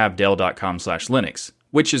now have Dell.com/Linux,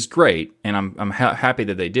 which is great, and I'm happy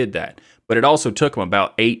that they did that. But it also took them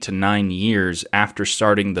about 8 to 9 years after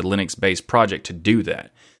starting the Linux-based project to do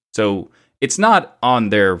that. So it's not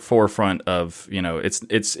on their forefront of, it's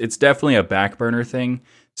definitely a back burner thing.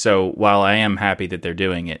 So while I am happy that they're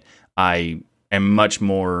doing it, I am much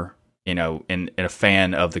more, in a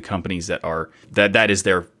fan of the companies that is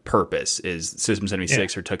their purpose, is System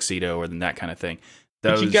 76 or Tuxedo or that kind of thing.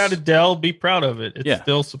 But you got a Dell, be proud of it. It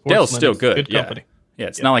still supports Dell's Linux. Still good company. Yeah,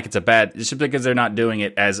 it's not like it's it's just because they're not doing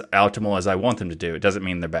it as optimal as I want them to do. It doesn't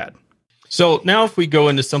mean they're bad. So now if we go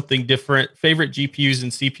into something different, favorite GPUs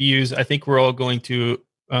and CPUs, I think we're all going to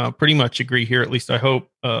pretty much agree here, at least I hope.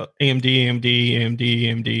 AMD.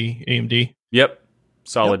 Yep.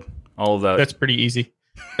 Solid. Yep. All of that. That's pretty easy.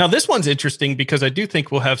 Now this one's interesting because I do think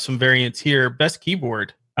we'll have some variants here. Best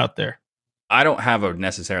keyboard out there. I don't have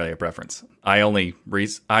necessarily a preference. That's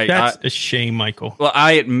a shame, Michael. Well,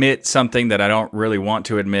 I admit something that I don't really want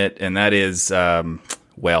to admit, and that is, I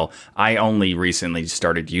only recently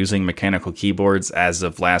started using mechanical keyboards as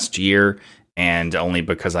of last year, and only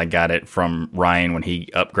because I got it from Ryan when he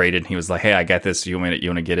upgraded. He was like, "Hey, I got this. You want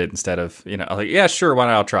to get it instead of I was like, yeah, sure. Why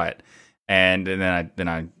not? I'll try it." And then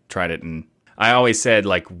I tried it, and I always said,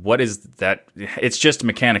 like, what is that? It's just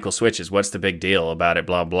mechanical switches. What's the big deal about it?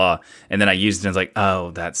 Blah, blah. And then I used it and I was like,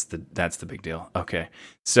 oh, that's the big deal. Okay.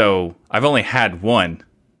 So I've only had one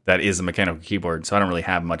that is a mechanical keyboard, so I don't really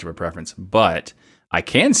have much of a preference. But I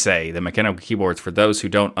can say the mechanical keyboards, for those who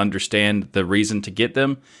don't understand the reason to get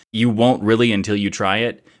them, you won't really until you try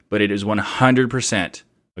it, but it is 100%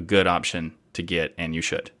 a good option to get, and you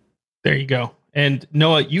should. There you go. And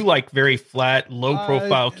Noah, you like very flat,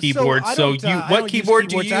 low-profile keyboards. What keyboard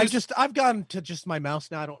do you use? I've gone to just my mouse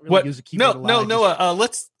now. I don't really use a keyboard. No, Noah.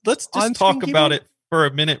 Let's just talk about it for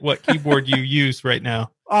a minute. What keyboard you use right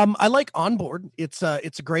now? I like Onboard. It's a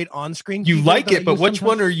great on-screen. You like it, but which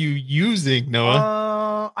one are you using, Noah?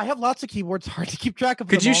 I have lots of keyboards. Hard to keep track of.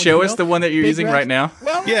 Could you show us the one that you're using right now?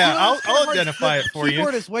 Well, yeah, I'll identify it for you. The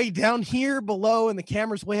keyboard is way down here below, and the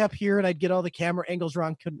camera's way up here, and I'd get all the camera angles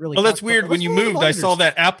wrong. Couldn't really. Well, that's weird. When you moved, I saw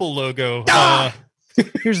that Apple logo.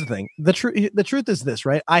 Here's the thing. The truth is this,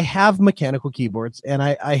 right? I have mechanical keyboards, and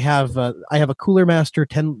I have a Cooler Master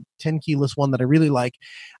 10 keyless one that I really like.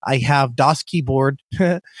 I have DOS keyboard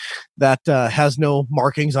that has no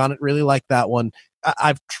markings on it. Really like that one.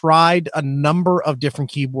 I've tried a number of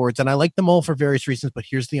different keyboards, and I like them all for various reasons, but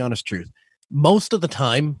here's the honest truth. Most of the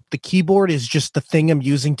time, the keyboard is just the thing I'm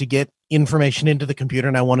using to get information into the computer,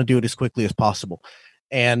 and I want to do it as quickly as possible.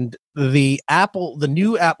 And any Apple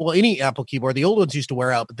keyboard, the old ones used to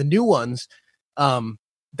wear out, but the new ones,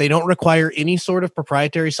 they don't require any sort of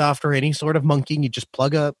proprietary software, any sort of monkeying. You just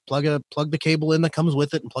plug the cable in that comes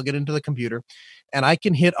with it and plug it into the computer. And I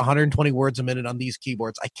can hit 120 words a minute on these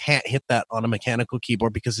keyboards. I can't hit that on a mechanical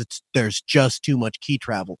keyboard because there's just too much key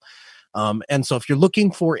travel. And so if you're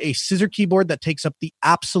looking for a scissor keyboard that takes up the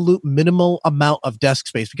absolute minimal amount of desk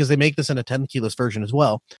space, because they make this in a 10 keyless version as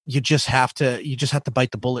well, you just have to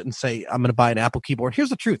bite the bullet and say, I'm going to buy an Apple keyboard. Here's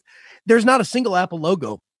the truth. There's not a single Apple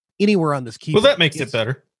logo anywhere on this keyboard. Well, that makes it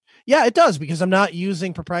better. Yeah, it does, because I'm not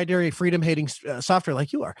using proprietary freedom-hating software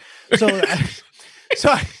like you are. So,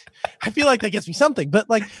 I feel like that gets me something, but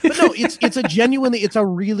no, it's a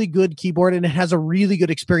really good keyboard, and it has a really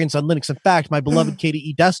good experience on Linux. In fact, my beloved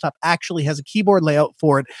KDE desktop actually has a keyboard layout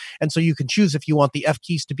for it. And so you can choose if you want the F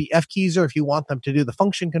keys to be F keys or if you want them to do the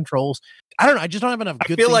function controls. I don't know. I just don't have enough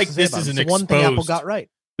good things to say about it. I feel like this is one thing Apple got right.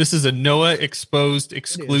 This is a Noah Exposed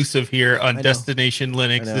exclusive here on Destination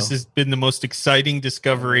Linux. This has been the most exciting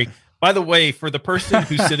discovery. By the way, for the person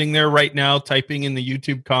who's sitting there right now typing in the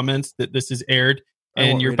YouTube comments that this is aired,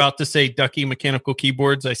 and you're about to say Ducky mechanical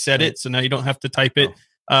keyboards, I said it, so now you don't have to type it.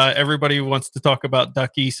 Everybody wants to talk about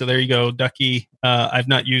Ducky, so there you go. Ducky, I've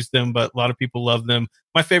not used them, but a lot of people love them.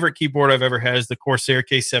 My favorite keyboard I've ever had is the Corsair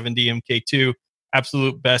K70 MK2.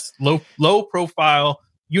 Absolute best. Low profile,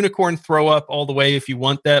 unicorn throw up all the way if you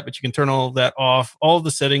want that, but you can turn all of that off. All of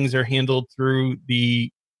the settings are handled through the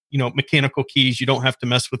mechanical keys. You don't have to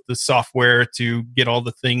mess with the software to get all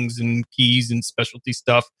the things and keys and specialty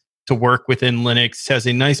stuff to work within Linux. Has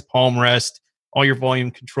a nice palm rest, all your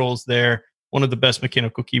volume controls there. One of the best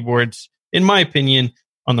mechanical keyboards, in my opinion,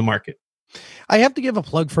 on the market. I have to give a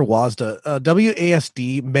plug for WASD.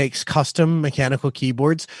 WASD makes custom mechanical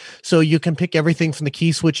keyboards, so you can pick everything from the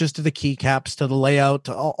key switches to the keycaps to the layout,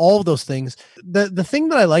 to all of those things. The thing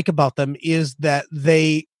that I like about them is that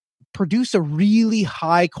they produce a really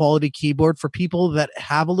high quality keyboard for people that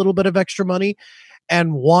have a little bit of extra money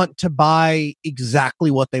and want to buy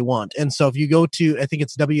exactly what they want. And so if you go to, I think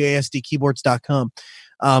it's wasdkeyboards.com,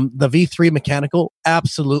 the V3 mechanical,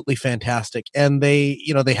 absolutely fantastic. And they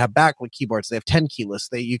have backlit keyboards. They have 10 keyless.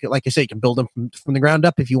 You can, like I say, you can build them from the ground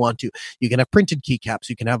up if you want to. You can have printed keycaps.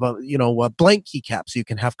 You can have a blank keycaps. You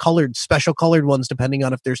can have special colored ones, depending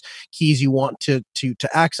on if there's keys you want to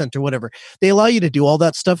accent or whatever. They allow you to do all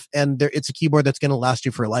that stuff. And it's a keyboard that's going to last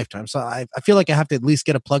you for a lifetime. So I feel like I have to at least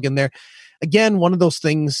get a plug in there. Again, one of those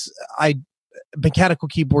things, mechanical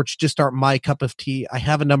keyboards just aren't my cup of tea. I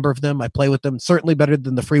have a number of them. I play with them. Certainly better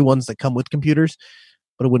than the free ones that come with computers,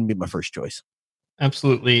 but it wouldn't be my first choice.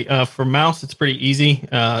 Absolutely. For mouse, it's pretty easy.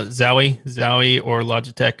 Zowie or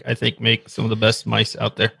Logitech, I think, make some of the best mice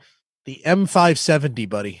out there. The M570,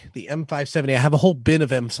 buddy. The M570. I have a whole bin of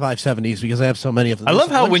M570s because I have so many of them. I love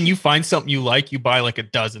how when you find something you like, you buy like a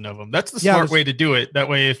dozen of them. That's the smart way to do it. That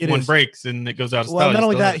way, if one breaks and it goes out of style. Well, not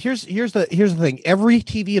only that, here's the thing. Every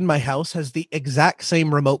TV in my house has the exact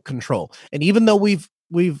same remote control, and even though we've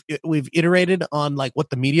iterated on like what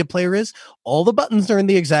the media player is, all the buttons are in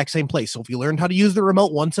the exact same place. So if you learned how to use the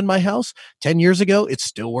remote once in my house 10 years ago, it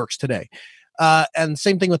still works today. And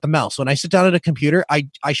same thing with the mouse. When I sit down at a computer, I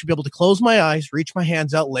should be able to close my eyes, reach my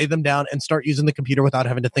hands out, lay them down, and start using the computer without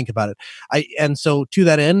having to think about it. And so to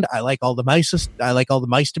that end, I like all the mice. I like all the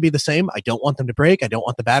mice to be the same. I don't want them to break. I don't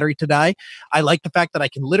want the battery to die. I like the fact that I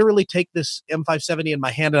can literally take this M570 in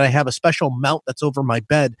my hand, and I have a special mount that's over my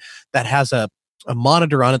bed that has a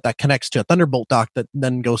monitor on it that connects to a Thunderbolt dock that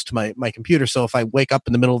then goes to my computer. So if I wake up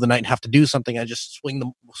in the middle of the night and have to do something, I just swing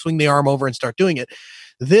the arm over and start doing it.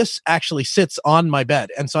 This actually sits on my bed.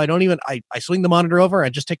 And so I swing the monitor over. I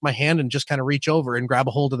just take my hand and just kind of reach over and grab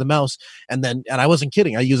a hold of the mouse. And I wasn't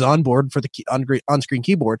kidding. I use onboard for the on-screen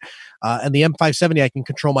keyboard. And the M570, I can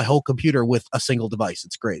control my whole computer with a single device.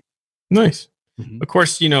 It's great. Nice. Mm-hmm. Of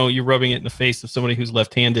course, you're rubbing it in the face of somebody who's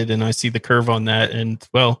left-handed, and I see the curve on that. And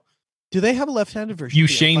well, do they have a left-handed version? You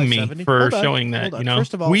shame me for showing that.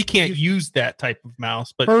 First of all, we can't use that type of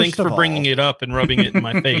mouse, but thanks for bringing it up and rubbing it in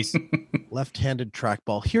my face. Left-handed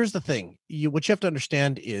trackball. Here's the thing: what you have to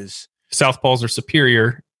understand is southpaws are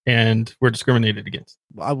superior, and we're discriminated against.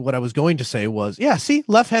 What I was going to say was, see,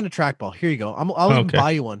 left-handed trackball. Here you go. I'll even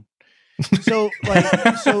buy you one. So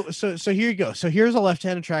here you go. So here's a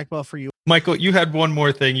left-handed trackball for you. Michael, you had one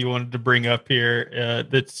more thing you wanted to bring up here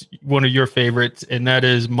that's one of your favorites, and that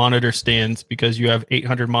is monitor stands, because you have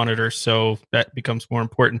 800 monitors, so that becomes more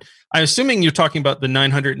important. I'm assuming you're talking about the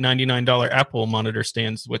 $999 Apple monitor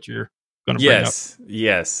stands, what you're going to bring up.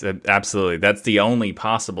 Yes, absolutely. That's the only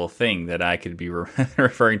possible thing that I could be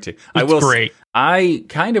referring to. Great. I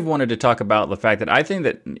kind of wanted to talk about the fact that I think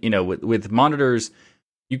that, with monitors,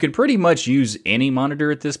 you can pretty much use any monitor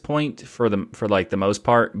at this point for the most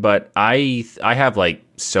part, but I have like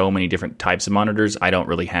so many different types of monitors. I don't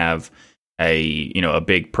really have a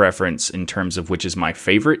big preference in terms of which is my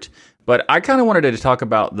favorite. But I kind of wanted to talk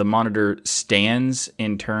about the monitor stands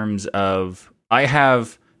in terms of, I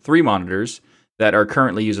have 3 monitors that are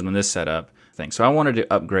currently using on this setup thing. So I wanted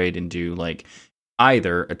to upgrade and do like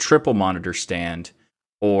either a triple monitor stand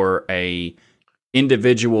or a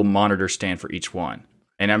individual monitor stand for each one.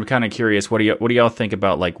 And I'm kind of curious, what do y'all think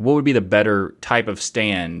about, like, what would be the better type of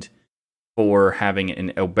stand for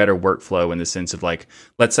having a better workflow, in the sense of, like,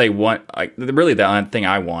 let's say really the thing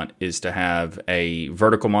I want is to have a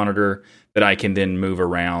vertical monitor that I can then move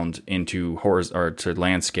around into or to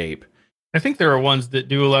landscape. I think there are ones that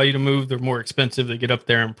do allow you to move. They're more expensive. They get up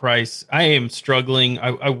there in price. I am struggling.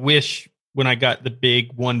 I wish when I got the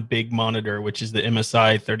big monitor, which is the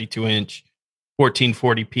MSI 32-inch,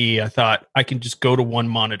 1440p, I thought I can just go to one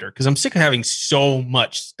monitor, because I'm sick of having so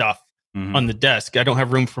much stuff on the desk. I don't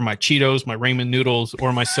have room for my Cheetos, my ramen noodles,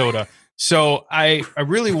 or my soda. So I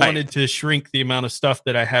really wanted to shrink the amount of stuff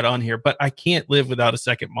that I had on here, but I can't live without a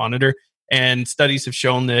second monitor. And studies have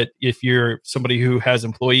shown that if you're somebody who has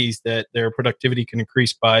employees, that their productivity can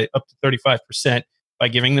increase by up to 35% by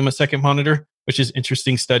giving them a second monitor, which is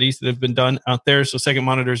interesting studies that have been done out there. So second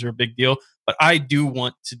monitors are a big deal, but I do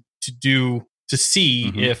want to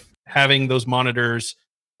see if having those monitors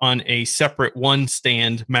on a separate one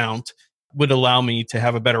stand mount would allow me to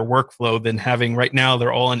have a better workflow than having right now.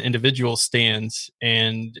 They're all on individual stands,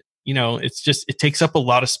 and it takes up a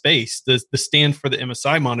lot of space. The stand for the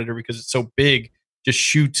MSI monitor, because it's so big, just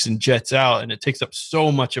shoots and jets out, and it takes up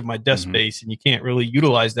so much of my desk space, and you can't really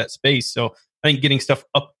utilize that space. So I think getting stuff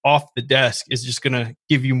up off the desk is just going to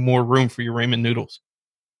give you more room for your ramen noodles.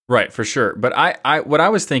 Right, for sure. But what I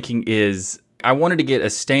was thinking is I wanted to get a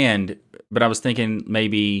stand, but I was thinking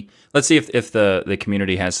maybe, let's see if the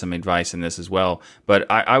community has some advice in this as well. But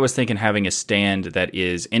I was thinking having a stand that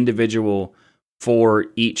is individual for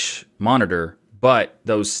each monitor, but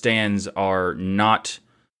those stands are not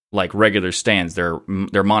like regular stands. They're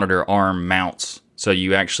monitor arm mounts. So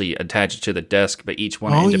you actually attach it to the desk, but each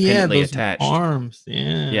one independently attached. Arms,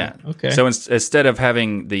 yeah. Okay. So instead of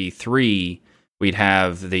having the 3, we'd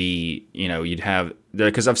have you'd have,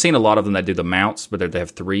 because I've seen a lot of them that do the mounts, but they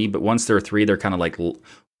have 3. But once there are 3, they're kind of like,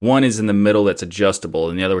 one is in the middle that's adjustable,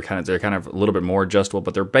 and the other they're kind of a little bit more adjustable,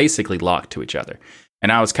 but they're basically locked to each other.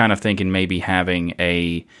 And I was kind of thinking maybe having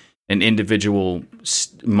an individual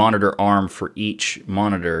monitor arm for each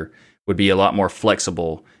monitor would be a lot more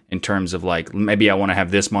flexible in terms of like, maybe I want to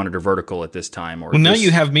have this monitor vertical at this time. Or now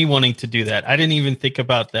you have me wanting to do that. I didn't even think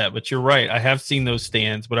about that, but you're right. I have seen those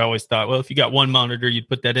stands, but I always thought, well, if you got one monitor, you'd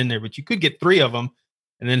put that in there, but you could get 3 of them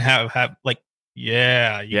and then have like, you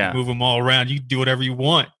can move them all around. You can do whatever you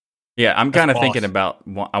want. Yeah, I'm kind of thinking about,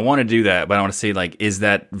 I want to do that, but I want to see like, is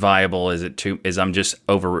that viable? Is I'm just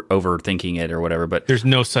overthinking it or whatever? But there's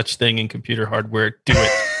no such thing in computer hardware. Do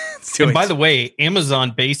it. And by the way,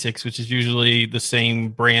 Amazon Basics, which is usually the same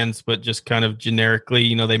brands, but just kind of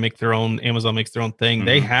generically, they make their own, Amazon makes their own thing. Mm-hmm.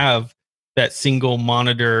 They have that single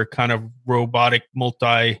monitor kind of robotic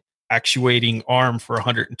multi-actuating arm for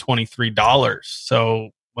 $123.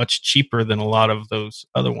 So much cheaper than a lot of those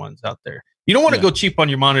other ones out there. You don't want to go cheap on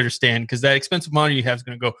your monitor stand because that expensive monitor you have is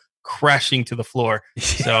going to go crashing to the floor.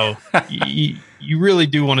 So you really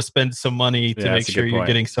do want to spend some money to make sure you're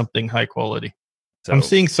getting something high quality. So, I'm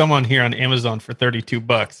seeing someone here on Amazon for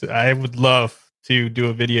 $32. I would love to do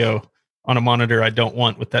a video on a monitor I don't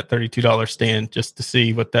want with that $32 stand just to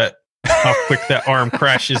see how quick that arm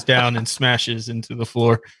crashes down and smashes into the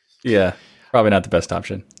floor. Yeah, probably not the best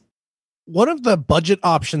option. One of the budget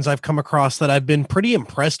options I've come across that I've been pretty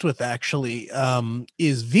impressed with actually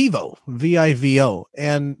is Vivo, VIVO.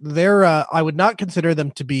 And I would not consider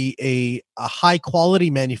them to be a high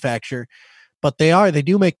quality manufacturer, but they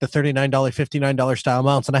do make the $39, $59 style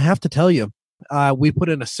mounts. And I have to tell you, we put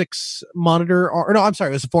in a 6 monitor,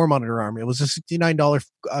 it was a 4 monitor arm. It was a $69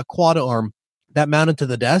 quad arm that mounted to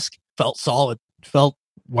the desk. Felt solid.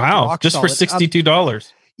 Wow, just solid. For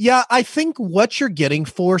 $62. Yeah, I think what you're getting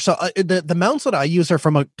for, so the mounts that I use are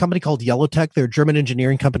from a company called Yellowtek. They're a German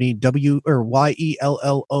engineering company, YELLOTEK.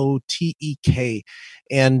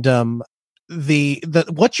 And the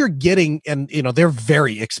what you're getting, and they're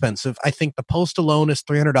very expensive. I think the post alone is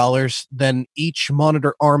 $300. Then each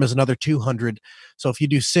monitor arm is another $200. So if you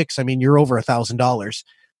do 6, you're over $1,000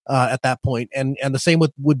 at that point. And the same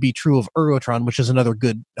would be true of Ergotron, which is another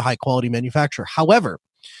good high quality manufacturer. However,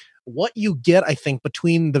 what you get, I think,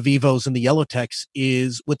 between the Vivos and the Yellowteks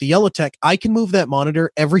is, with the Yellowtek, I can move that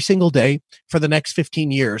monitor every single day for the next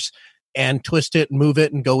 15 years and twist it and move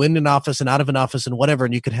it and go in an office and out of an office and whatever.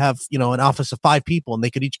 And you could have, an office of 5 people and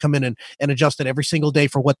they could each come in and adjust it every single day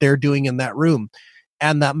for what they're doing in that room.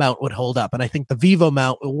 And that mount would hold up. And I think the Vivo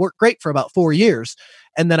mount will work great for about 4 years.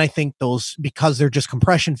 And then I think those, because they're just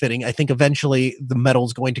compression fitting, I think eventually the metal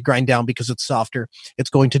is going to grind down because it's softer. It's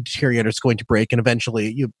going to deteriorate. It's going to break. And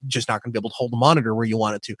eventually you're just not going to be able to hold the monitor where you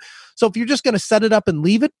want it to. So if you're just going to set it up and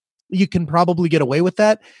leave it, you can probably get away with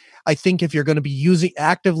that. I think if you're going to be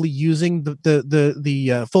actively using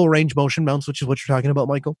the full range motion mounts, which is what you're talking about,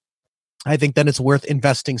 Michael, I think then it's worth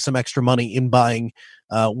investing some extra money in buying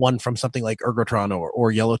one from something like Ergotron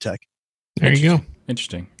or Yellowtek. There you go.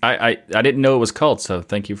 Interesting. I didn't know it was called, so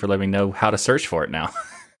thank you for letting me know how to search for it now.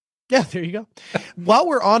 Yeah, there you go. While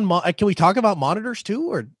we're on, can we talk about monitors too?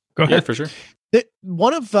 Or go ahead. Yeah, for sure.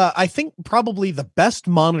 One of, I think probably the best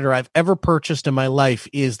monitor I've ever purchased in my life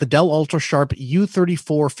is the Dell UltraSharp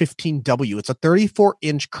U3415W. It's a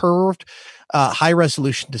 34-inch curved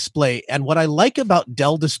high-resolution display. And what I like about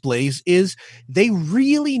Dell displays is they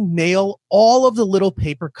really nail all of the little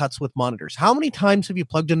paper cuts with monitors. How many times have you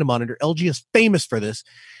plugged in a monitor? LG is famous for this.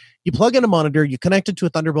 You plug in a monitor, you connect it to a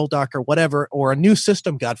Thunderbolt dock or whatever, or a new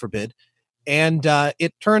system, God forbid, and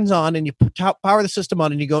it turns on and you power the system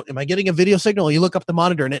on and you go, am I getting a video signal? You look up the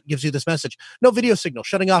monitor and it gives you this message. No video signal,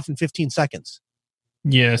 shutting off in 15 seconds.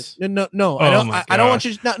 Yes. No. I don't want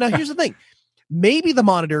you to, now here's the thing. Maybe the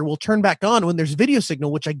monitor will turn back on when there's video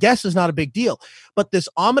signal, which I guess is not a big deal. But this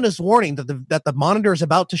ominous warning that the monitor is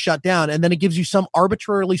about to shut down, and then it gives you some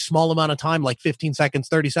arbitrarily small amount of time, like 15 seconds,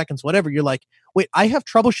 30 seconds, whatever. You're like, wait, I have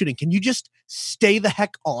troubleshooting. Can you just stay the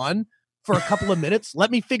heck on? for a couple of minutes.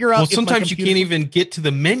 Let me figure out. Well, sometimes you can't even get to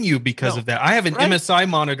the menu because of that. I have an MSI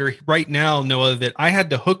monitor right now, Noah, that I had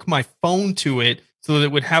to hook my phone to it so that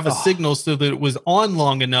it would have a signal so that it was on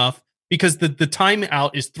long enough, because the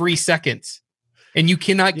timeout is 3 seconds. And you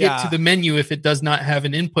cannot get to the menu if it does not have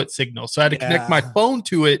an input signal. So I had to connect my phone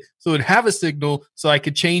to it so it would have a signal so I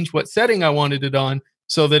could change what setting I wanted it on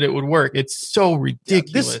so that it would work. It's so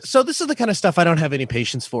ridiculous. This is the kind of stuff I don't have any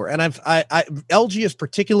patience for. And LG is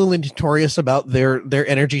particularly notorious about their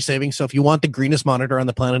energy savings. So if you want the greenest monitor on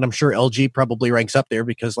the planet, I'm sure LG probably ranks up there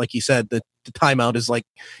because, like you said, the timeout is like,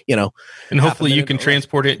 and hopefully you can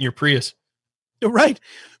transport it in your Prius. Right.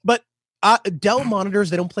 But Dell monitors,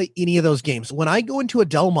 they don't play any of those games. When I go into a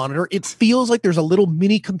Dell monitor, it feels like there's a little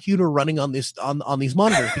mini computer running on this on these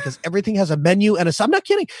monitors because everything has a menu and I'm not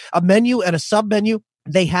kidding, a menu and a sub menu.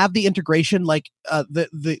 They have the integration, like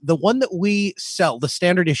the one that we sell, the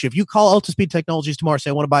standard issue. If you call Altispeed Technologies tomorrow, say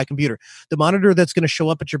I want to buy a computer, the monitor that's going to show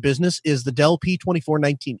up at your business is the Dell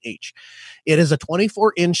P2419H. It is a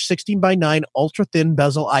 24-inch 16:9 ultra thin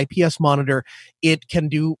bezel IPS monitor. It can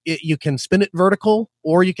do it. You can spin it vertical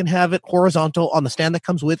or you can have it horizontal on the stand that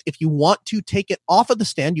comes with. If you want to take it off of the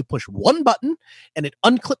stand, you push one button and it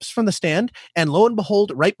unclips from the stand. And lo and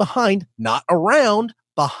behold, right behind, not around,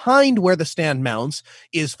 behind where the stand mounts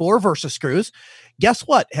is 4 Versa screws. Guess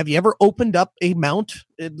what? Have you ever opened up a mount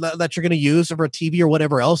that you're going to use for a TV or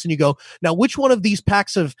whatever else, and you go, now which one of these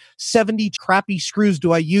packs of 70 crappy screws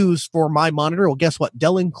do I use for my monitor? Well, guess what?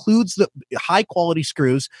 Dell includes the high quality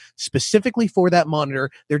screws specifically for that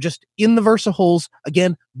monitor. They're just in the Versa holes,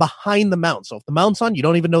 again, behind the mount. So if the mount's on, you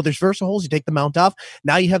don't even know there's Versa holes, you take the mount off.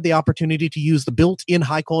 Now you have the opportunity to use the built-in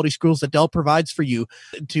high quality screws that Dell provides for you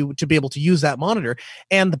to be able to use that monitor.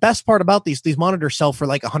 And the best part about these monitors sell for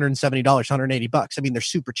like $170, $180. I mean, they're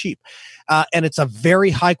super cheap. And it's a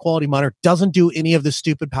very high quality monitor. Doesn't do any of the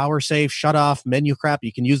stupid power save, shut off, menu crap.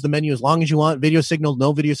 You can use the menu as long as you want. Video signal,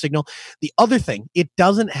 no video signal. The other thing, it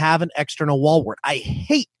doesn't have an external wall wart. I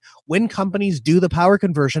hate when companies do the power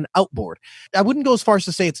conversion outboard. I wouldn't go as far as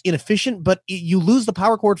to say it's inefficient, but you lose the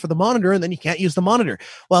power cord for the monitor and then you can't use the monitor.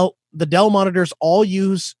 Well, the Dell monitors all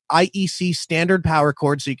use IEC standard power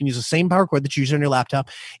cord, so you can use the same power cord that you use on your laptop.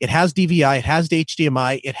 It has DVI, it has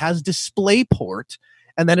HDMI, it has DisplayPort,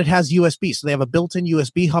 and then it has USB. So they have a built-in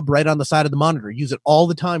USB hub right on the side of the monitor. Use it all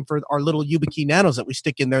the time for our little YubiKey Nanos that we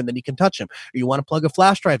stick in there, and then you can touch them. Or you want to plug a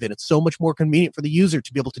flash drive in. It's so much more convenient for the user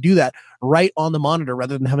to be able to do that right on the monitor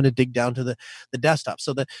rather than having to dig down to the desktop.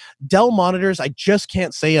 So the Dell monitors, I just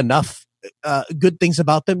can't say enough good things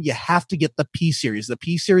about them. You have to get the P series. The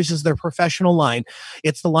P series is their professional line.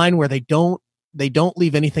 It's the line where they don't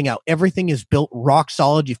leave anything out. Everything is built rock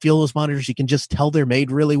solid. You feel those monitors, you can just tell they're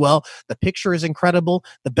made really well. The picture is incredible.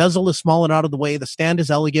 The bezel is small and out of the way. The stand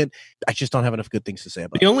is elegant. I just don't have enough good things to say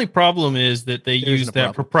about it. The only problem is that they use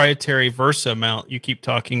that proprietary Versa mount you keep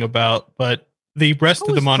talking about, but the rest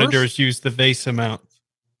of the monitors use the VESA mount.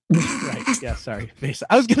 Right. Yeah. Sorry. VESA.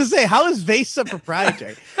 I was going to say, how is VESA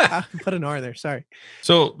proprietary? I put an R there. Sorry.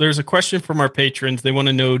 So there's a question from our patrons. They want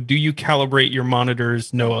to know, do you calibrate your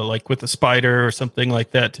monitors, Noah, like with a spider or something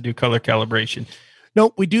like that to do color calibration?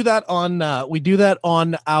 No, we do that on our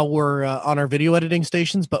video editing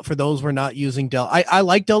stations, but for those we're not using Dell. I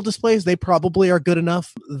like Dell displays. They probably are good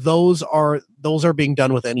enough. Those are being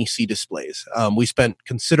done with NEC displays. We spent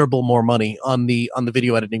considerable more money on the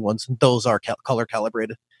video editing ones, and those are color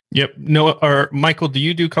calibrated. Yep. Noah or Michael, do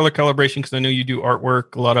you do color calibration? Because I know you do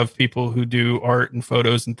artwork. A lot of people who do art and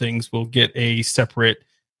photos and things will get a separate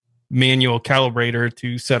manual calibrator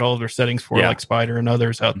to set all their settings for, like Spider and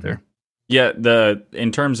others out there. Yeah,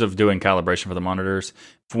 in terms of doing calibration for the monitors,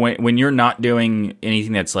 when you're not doing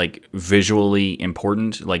anything that's like visually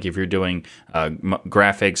important, like if you're doing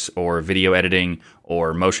graphics or video editing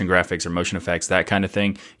or motion graphics or motion effects, that kind of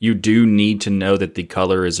thing, you do need to know that the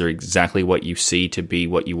color is exactly what you see to be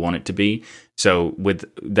what you want it to be. So with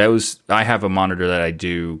those, I have a monitor that I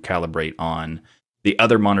do calibrate on. The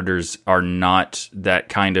other monitors are not that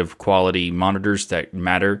kind of quality monitors that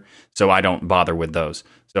matter, so I don't bother with those.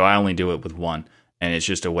 So I only do it with one, and it's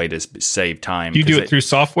just a way to save time. Do you do it through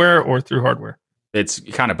software or through hardware? It's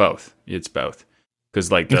kind of both. It's both.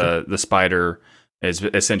 Because like the Spider is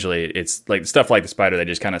essentially, it's like stuff like the Spider, they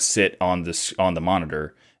just kind of sit on the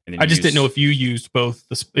monitor. And then I just didn't know if you used both,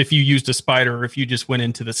 if you used a Spider or if you just went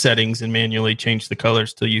into the settings and manually changed the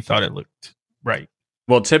colors till you thought it looked right.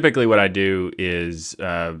 Well, typically what I do is,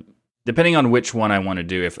 depending on which one I want to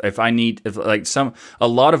do, if a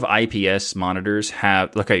lot of IPS monitors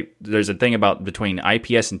have, there's a thing about between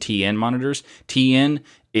IPS and TN monitors. TN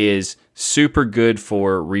is super good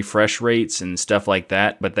for refresh rates and stuff like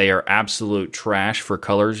that, but they are absolute trash for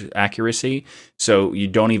color accuracy. So you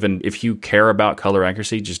don't even, if you care about color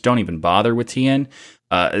accuracy, just don't even bother with TN.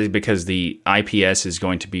 Because the IPS is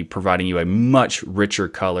going to be providing you a much richer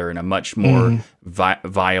color and a much more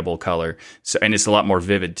viable color. So, and it's a lot more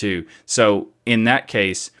vivid too. So in that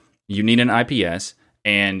case, you need an IPS,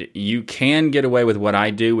 and you can get away with what I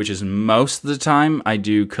do, which is most of the time I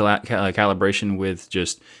do calibration with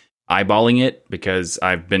just eyeballing it, because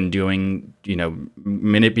I've been doing,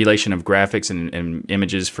 manipulation of graphics and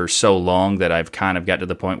images for so long that I've kind of got to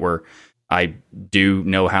the point where I do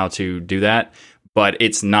know how to do that. But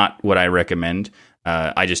it's not what I recommend.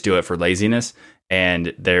 I just do it for laziness.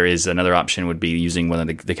 And there is another option, would be using one of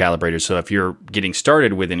the calibrators. So if you're getting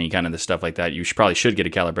started with any kind of the stuff like that, you probably should get a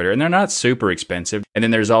calibrator. And they're not super expensive. And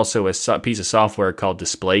then there's also a piece of software called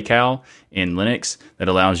DisplayCal in Linux that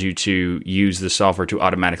allows you to use the software to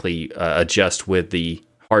automatically adjust with the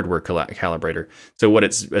hardware calibrator. So what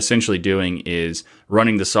it's essentially doing is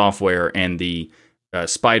running the software, and the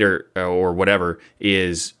Spider or whatever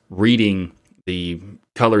is reading the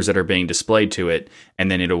colors that are being displayed to it,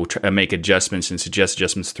 and then it'll make adjustments and suggest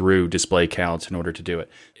adjustments through DisplayCal in order to do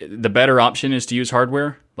it. The better option is to use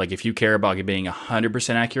hardware. Like if you care about it being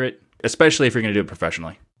 100% accurate, especially if you're going to do it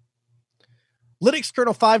professionally. Linux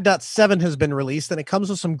kernel 5.7 has been released, and it comes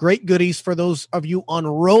with some great goodies for those of you on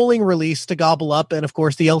rolling release to gobble up. And of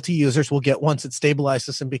course, the LT users will get once it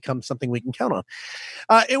stabilizes and becomes something we can count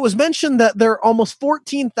on. It was mentioned that there are almost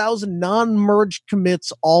 14,000 non-merged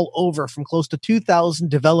commits all over from close to 2,000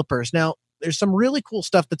 developers. Now, there's some really cool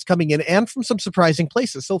stuff that's coming in, and from some surprising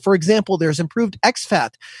places. So, for example, there's improved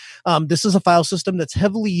exFAT. This is a file system that's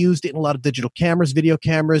heavily used in a lot of digital cameras, video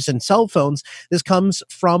cameras, and cell phones. This comes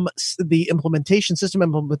from the system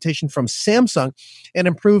implementation from Samsung, and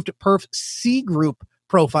improved perf C group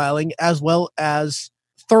profiling, as well as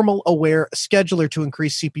thermal aware scheduler to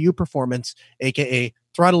increase CPU performance, aka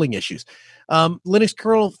throttling issues. Linux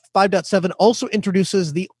kernel 5.7 also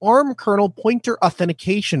introduces the ARM kernel pointer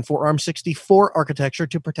authentication for ARM64 architecture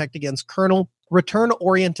to protect against kernel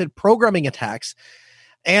return-oriented programming attacks,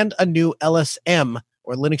 and a new LSM,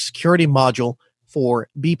 or Linux Security Module, for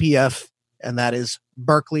BPF, and that is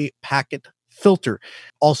Berkeley Packet Filter,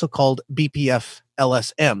 also called BPF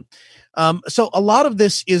LSM. So a lot of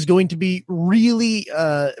this is going to be really,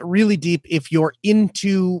 really deep if you're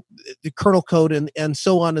into the kernel code and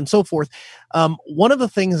so on and so forth. One of the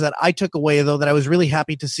things that I took away, though, that I was really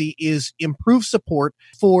happy to see is improved support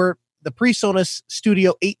for the PreSonus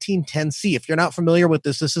Studio 1810C. If you're not familiar with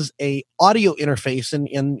this, this is a audio interface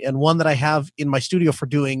and one that I have in my studio for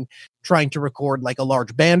trying to record like a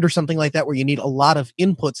large band or something like that, where you need a lot of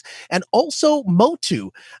inputs. And also Motu,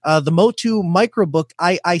 the Motu Microbook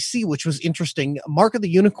IIC, which was interesting. Mark of the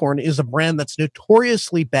Unicorn is a brand that's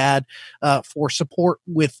notoriously bad for support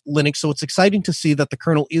with Linux. So it's exciting to see that the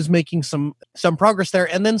kernel is making some progress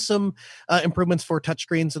there, and then some improvements for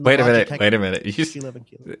touchscreens. And wait a minute.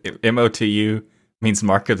 MOTU means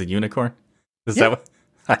Mark of the Unicorn? Is that what?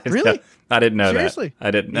 I didn't know Seriously? that.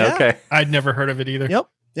 I didn't know. Yeah. Okay. I'd never heard of it either. Yep.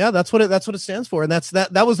 Yeah, that's what it stands for, and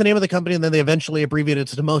that was the name of the company, and then they eventually abbreviated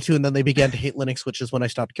it to Motu, and then they began to hate Linux, which is when I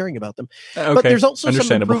stopped caring about them. Okay. But there's also in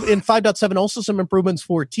 5.7 also some improvements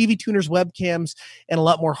for TV tuners, webcams, and a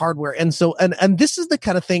lot more hardware. And so and this is the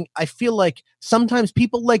kind of thing I feel like sometimes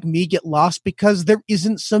people like me get lost because there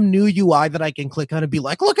isn't some new UI that I can click on and be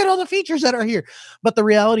like, look at all the features that are here. But the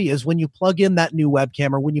reality is, when you plug in that new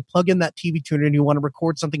webcam, or when you plug in that TV tuner and you want to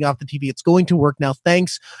record something off the TV, it's going to work now,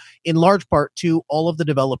 thanks in large part to all of the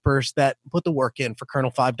developers that put the work in for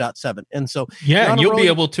kernel 5.7. And so and you'll be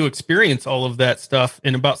able to experience all of that stuff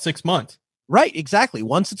in about 6 months. Right, exactly.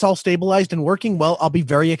 Once it's all stabilized and working well, I'll be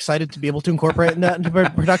very excited to be able to incorporate that into a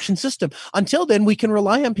production system. Until then, we can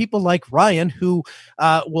rely on people like Ryan, who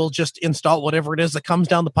will just install whatever it is that comes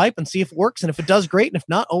down the pipe and see if it works. And if it does, great. And if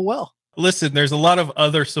not, oh well. Listen, there's a lot of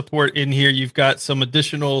other support in here. You've got some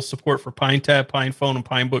additional support for PineTab, PinePhone, and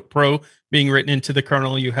PineBook Pro being written into the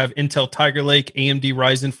kernel. You have Intel Tiger Lake, AMD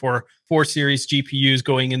Ryzen 4 series GPUs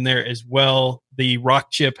going in there as well. The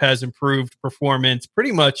Rock chip has improved performance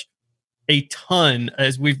pretty much a ton,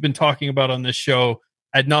 as we've been talking about on this show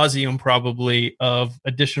ad nauseum, probably, of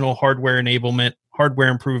additional hardware enablement, hardware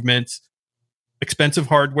improvements, expensive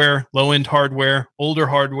hardware, low-end hardware, older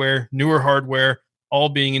hardware, newer hardware, all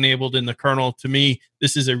being enabled in the kernel. To me,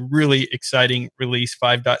 this is a really exciting release,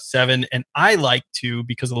 5.7. And I like to,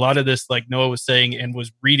 because a lot of this, like Noah was saying and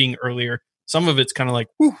was reading earlier, some of it's kind of like,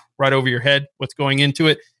 whew, right over your head, what's going into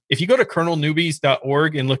it. If you go to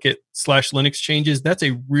kernelnewbies.org and look at /Linux changes, that's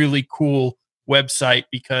a really cool website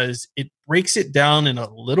because it breaks it down in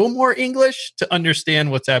a little more English to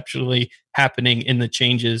understand what's actually happening in the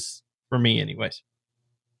changes for me anyways.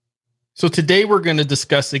 So today we're going to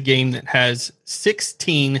discuss a game that has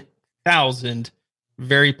 16,000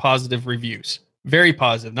 very positive reviews. Very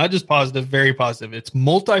positive, not just positive, very positive. It's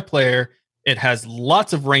multiplayer. It has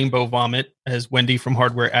lots of rainbow vomit, as Wendy from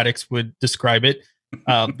Hardware Addicts would describe it.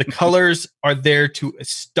 The colors are there to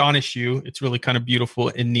astonish you. It's really kind of beautiful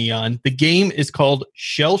in neon. The game is called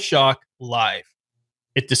Shell Shock Live.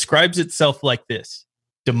 It describes itself like this: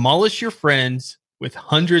 demolish your friends with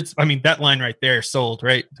hundreds. I mean, that line right there sold,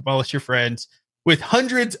 right? Demolish your friends with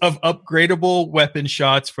hundreds of upgradable weapon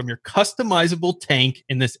shots from your customizable tank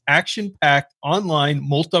in this action-packed online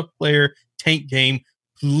multiplayer tank game.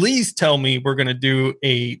 Please tell me we're going to do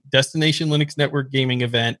a Destination Linux Network gaming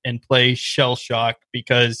event and play Shell Shock,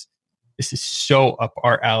 because this is so up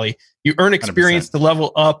our alley. You earn experience 100%. To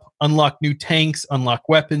level up, unlock new tanks, unlock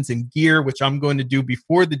weapons and gear, which I'm going to do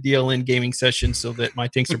before the DLN gaming session so that my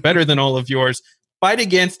tanks are better than all of yours. Fight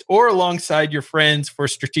against or alongside your friends for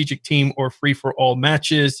strategic team or free-for-all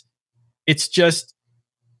matches. It's just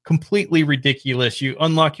completely ridiculous. You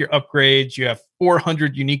unlock your upgrades. You have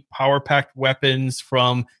 400 unique power-packed weapons,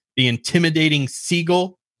 from the intimidating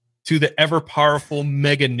Seagull to the ever-powerful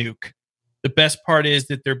Mega Nuke. The best part is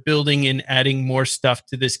that they're building and adding more stuff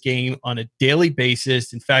to this game on a daily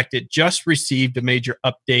basis. In fact, it just received a major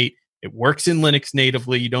update. It works in Linux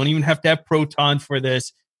natively. You don't even have to have Proton for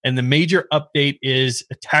this. And the major update is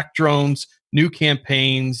attack drones, new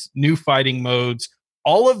campaigns, new fighting modes,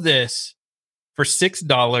 all of this for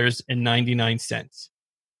 $6.99.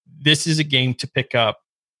 This is a game to pick up,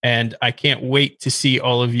 and I can't wait to see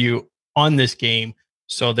all of you on this game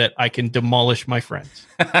so that I can demolish my friends.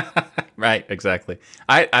 Right, exactly.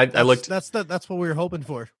 I looked. That's what we were hoping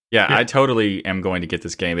for. Yeah, I totally am going to get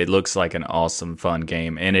this game. It looks like an awesome, fun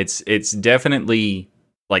game, and it's definitely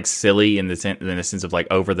like silly in the sense of like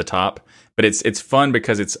over the top, but it's fun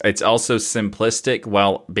because it's also simplistic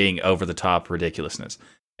while being over the top ridiculousness.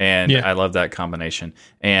 And I love that combination.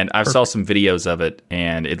 And I saw some videos of it,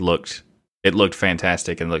 and it looked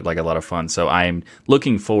fantastic and looked like a lot of fun. So I'm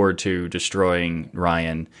looking forward to destroying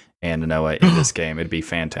Ryan and Noah in this game. It'd be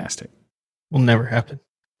fantastic. Will never happen.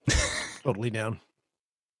 Totally down.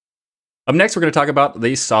 Up next, we're going to talk about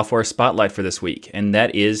the software spotlight for this week, and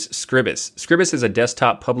that is Scribus. Scribus is a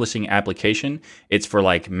desktop publishing application. It's for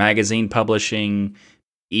like magazine publishing,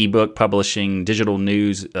 ebook publishing, digital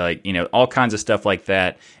news, all kinds of stuff like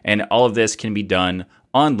that. And all of this can be done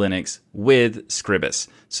on Linux with Scribus.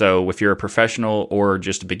 So if you're a professional or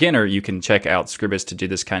just a beginner, you can check out Scribus to do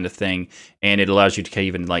this kind of thing. And it allows you to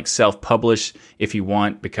even like self-publish if you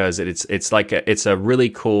want, because it's a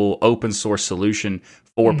really cool open source solution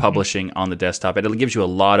for publishing on the desktop. It gives you a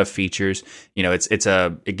lot of features.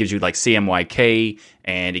 It gives you like CMYK,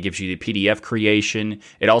 and it gives you the PDF creation.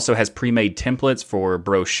 It also has pre-made templates for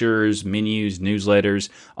brochures, menus, newsletters,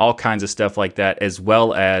 all kinds of stuff like that, as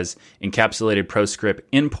well as encapsulated PostScript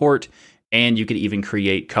import. And you could even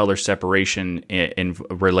create color separation in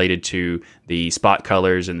related to the spot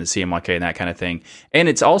colors and the CMYK and that kind of thing. And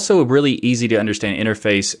it's also a really easy to understand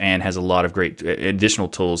interface and has a lot of great additional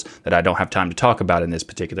tools that I don't have time to talk about in this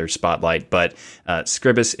particular spotlight. But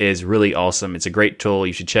Scribus is really awesome. It's a great tool.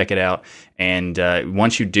 You should check it out. And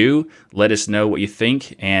once you do, let us know what you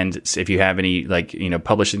think. And if you have any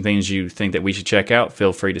publishing things you think that we should check out,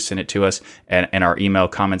 feel free to send it to us and our email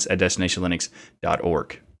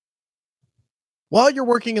comments@destinationlinux.org. While you're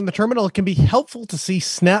working in the terminal, it can be helpful to see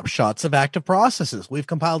snapshots of active processes. We've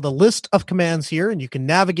compiled a list of commands here, and you can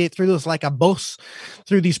navigate through those like a boss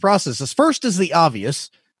through these processes. First is the obvious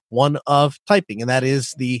one of typing, and that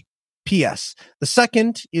is the PS. The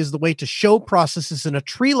second is the way to show processes in a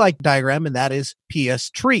tree-like diagram, and that is PS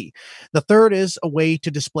tree. The third is a way to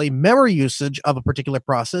display memory usage of a particular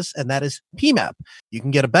process, and that is PMAP. You can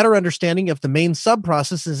get a better understanding of the main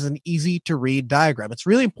sub-process as an easy-to-read diagram. It's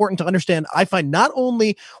really important to understand, I find, not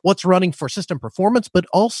only what's running for system performance, but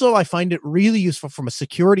also I find it really useful from a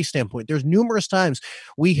security standpoint. There's numerous times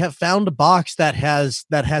we have found a box that has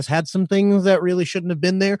had some things that really shouldn't have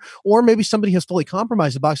been there, or maybe somebody has fully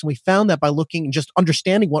compromised the box, and we found that by looking and just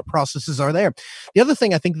understanding what processes are there. The other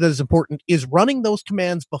thing I think that is important is running those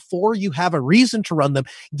commands before you have a reason to run them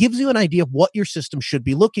gives you an idea of what your system should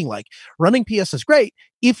be looking like. Running PS is great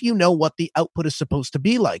if you know what the output is supposed to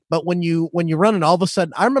be like. But when you run it, all of a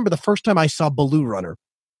sudden, I remember the first time I saw Baloo Runner.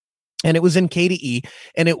 And it was in KDE,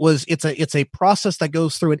 and it's a process that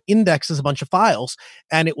goes through and indexes a bunch of files,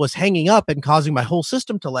 and it was hanging up and causing my whole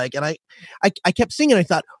system to lag. And I kept seeing it. I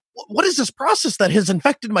thought, what is this process that has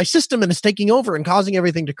infected my system and is taking over and causing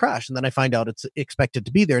everything to crash? And then I find out it's expected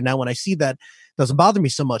to be there. Now, when I see that, it doesn't bother me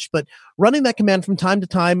so much, but running that command from time to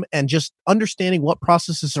time and just understanding what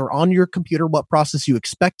processes are on your computer, what process you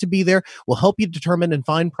expect to be there, will help you determine and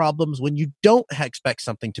find problems when you don't expect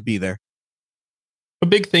something to be there. A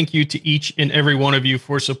big thank you to each and every one of you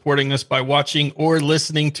for supporting us by watching or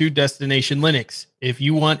listening to Destination Linux. If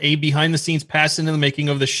you want a behind-the-scenes pass into the making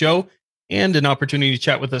of the show and an opportunity to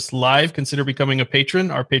chat with us live, consider becoming a patron.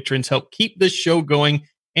 Our patrons help keep this show going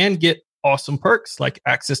and get awesome perks like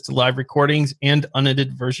access to live recordings and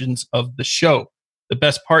unedited versions of the show. The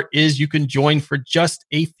best part is you can join for just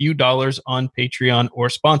a few dollars on Patreon or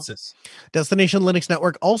sponsors. Destination Linux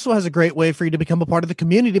Network also has a great way for you to become a part of the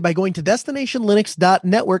community by going to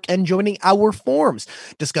destinationlinux.network and joining our forums.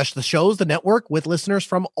 Discuss the shows, the network, with listeners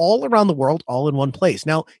from all around the world, all in one place.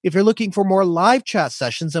 Now, if you're looking for more live chat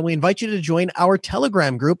sessions, then we invite you to join our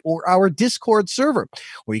Telegram group or our Discord server,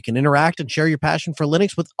 where you can interact and share your passion for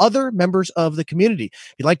Linux with other members of the community.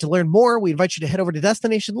 If you'd like to learn more, we invite you to head over to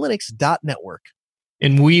destinationlinux.network.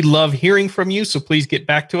 And we love hearing from you, so please get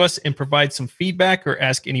back to us and provide some feedback or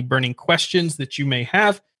ask any burning questions that you may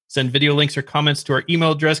have. Send video links or comments to our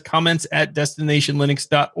email address,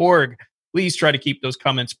 comments@destinationlinux.org. Please try to keep those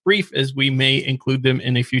comments brief, as we may include them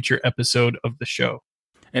in a future episode of the show.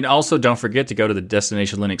 And also, don't forget to go to the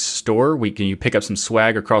Destination Linux store. You pick up some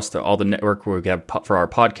swag across all the network where we have for our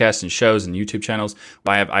podcasts and shows and YouTube channels.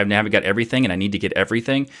 I haven't got everything, and I need to get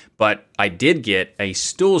everything. But I did get a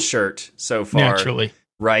stool shirt so far. Naturally.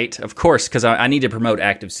 Right, of course, because I need to promote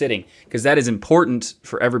active sitting, because that is important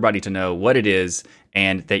for everybody to know what it is,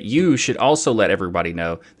 and that you should also let everybody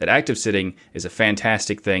know that active sitting is a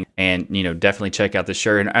fantastic thing. And definitely check out the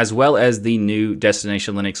shirt, and as well as the new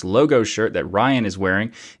Destination Linux logo shirt that Ryan is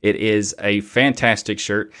wearing. It is a fantastic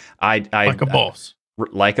shirt. Like a boss.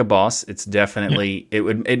 Like a boss. It's definitely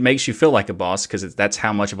it makes you feel like a boss, because that's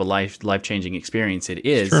how much of a life-changing experience it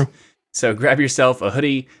is. True. So grab yourself a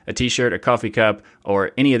hoodie, a t-shirt, a coffee cup,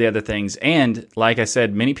 or any of the other things. And like I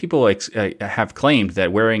said, many people have claimed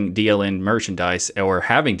that wearing DLN merchandise, or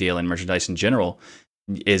having DLN merchandise in general,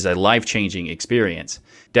 is a life-changing experience.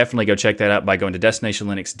 Definitely go check that out by going to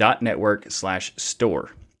destinationlinux.network/store.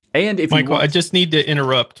 And if Michael, I just need to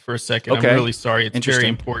interrupt for a second. Okay. I'm really sorry. It's very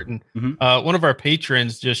important. Mm-hmm. One of our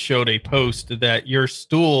patrons just showed a post that your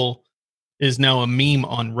stool is now a meme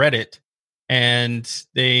on Reddit. And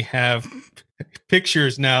they have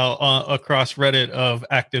pictures now across Reddit of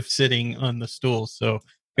active sitting on the stool. So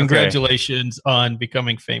congratulations on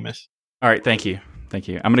becoming famous. All right. Thank you. I'm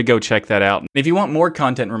going to go check that out. If you want more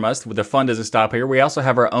content from us, the fun doesn't stop here. We also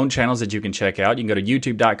have our own channels that you can check out. You can go to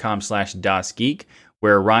youtube.com/DasGeek,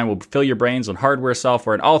 where Ryan will fill your brains on hardware,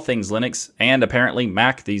 software, and all things Linux, and apparently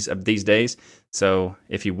Mac these days. So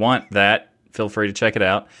if you want that, feel free to check it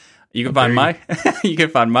out. You can find my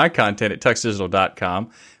content at tuxdigital.com,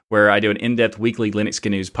 where I do an in-depth weekly Linux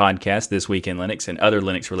News podcast, This Week in Linux, and other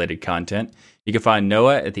Linux-related content. You can find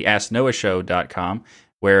Noah at the AskNoahShow.com,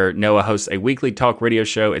 where Noah hosts a weekly talk radio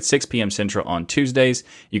show at 6 p.m. Central on Tuesdays.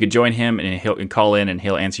 You can join him, and he'll call in, and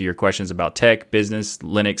he'll answer your questions about tech, business,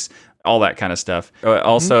 Linux, all that kind of stuff.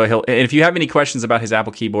 Also, if you have any questions about his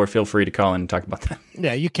Apple keyboard, feel free to call in and talk about that.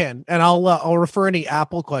 Yeah, you can. And I'll refer any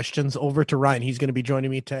Apple questions over to Ryan. He's going to be joining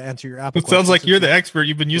me to answer your Apple questions. It sounds like you're the expert.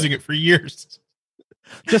 You've been using it for years.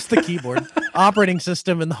 Just the keyboard, operating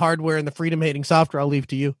system, and the hardware, and the freedom-hating software, I'll leave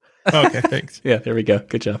to you. Okay, thanks. Yeah, there we go.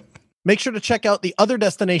 Good job. Make sure to check out the other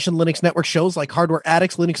Destination Linux Network shows like Hardware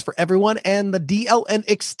Addicts, Linux for Everyone, and the DLN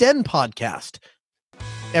Extend podcast.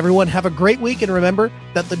 Everyone, have a great week, and remember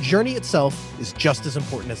that the journey itself is just as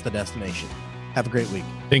important as the destination. Have a great week.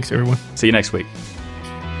 Thanks, everyone. See you next week.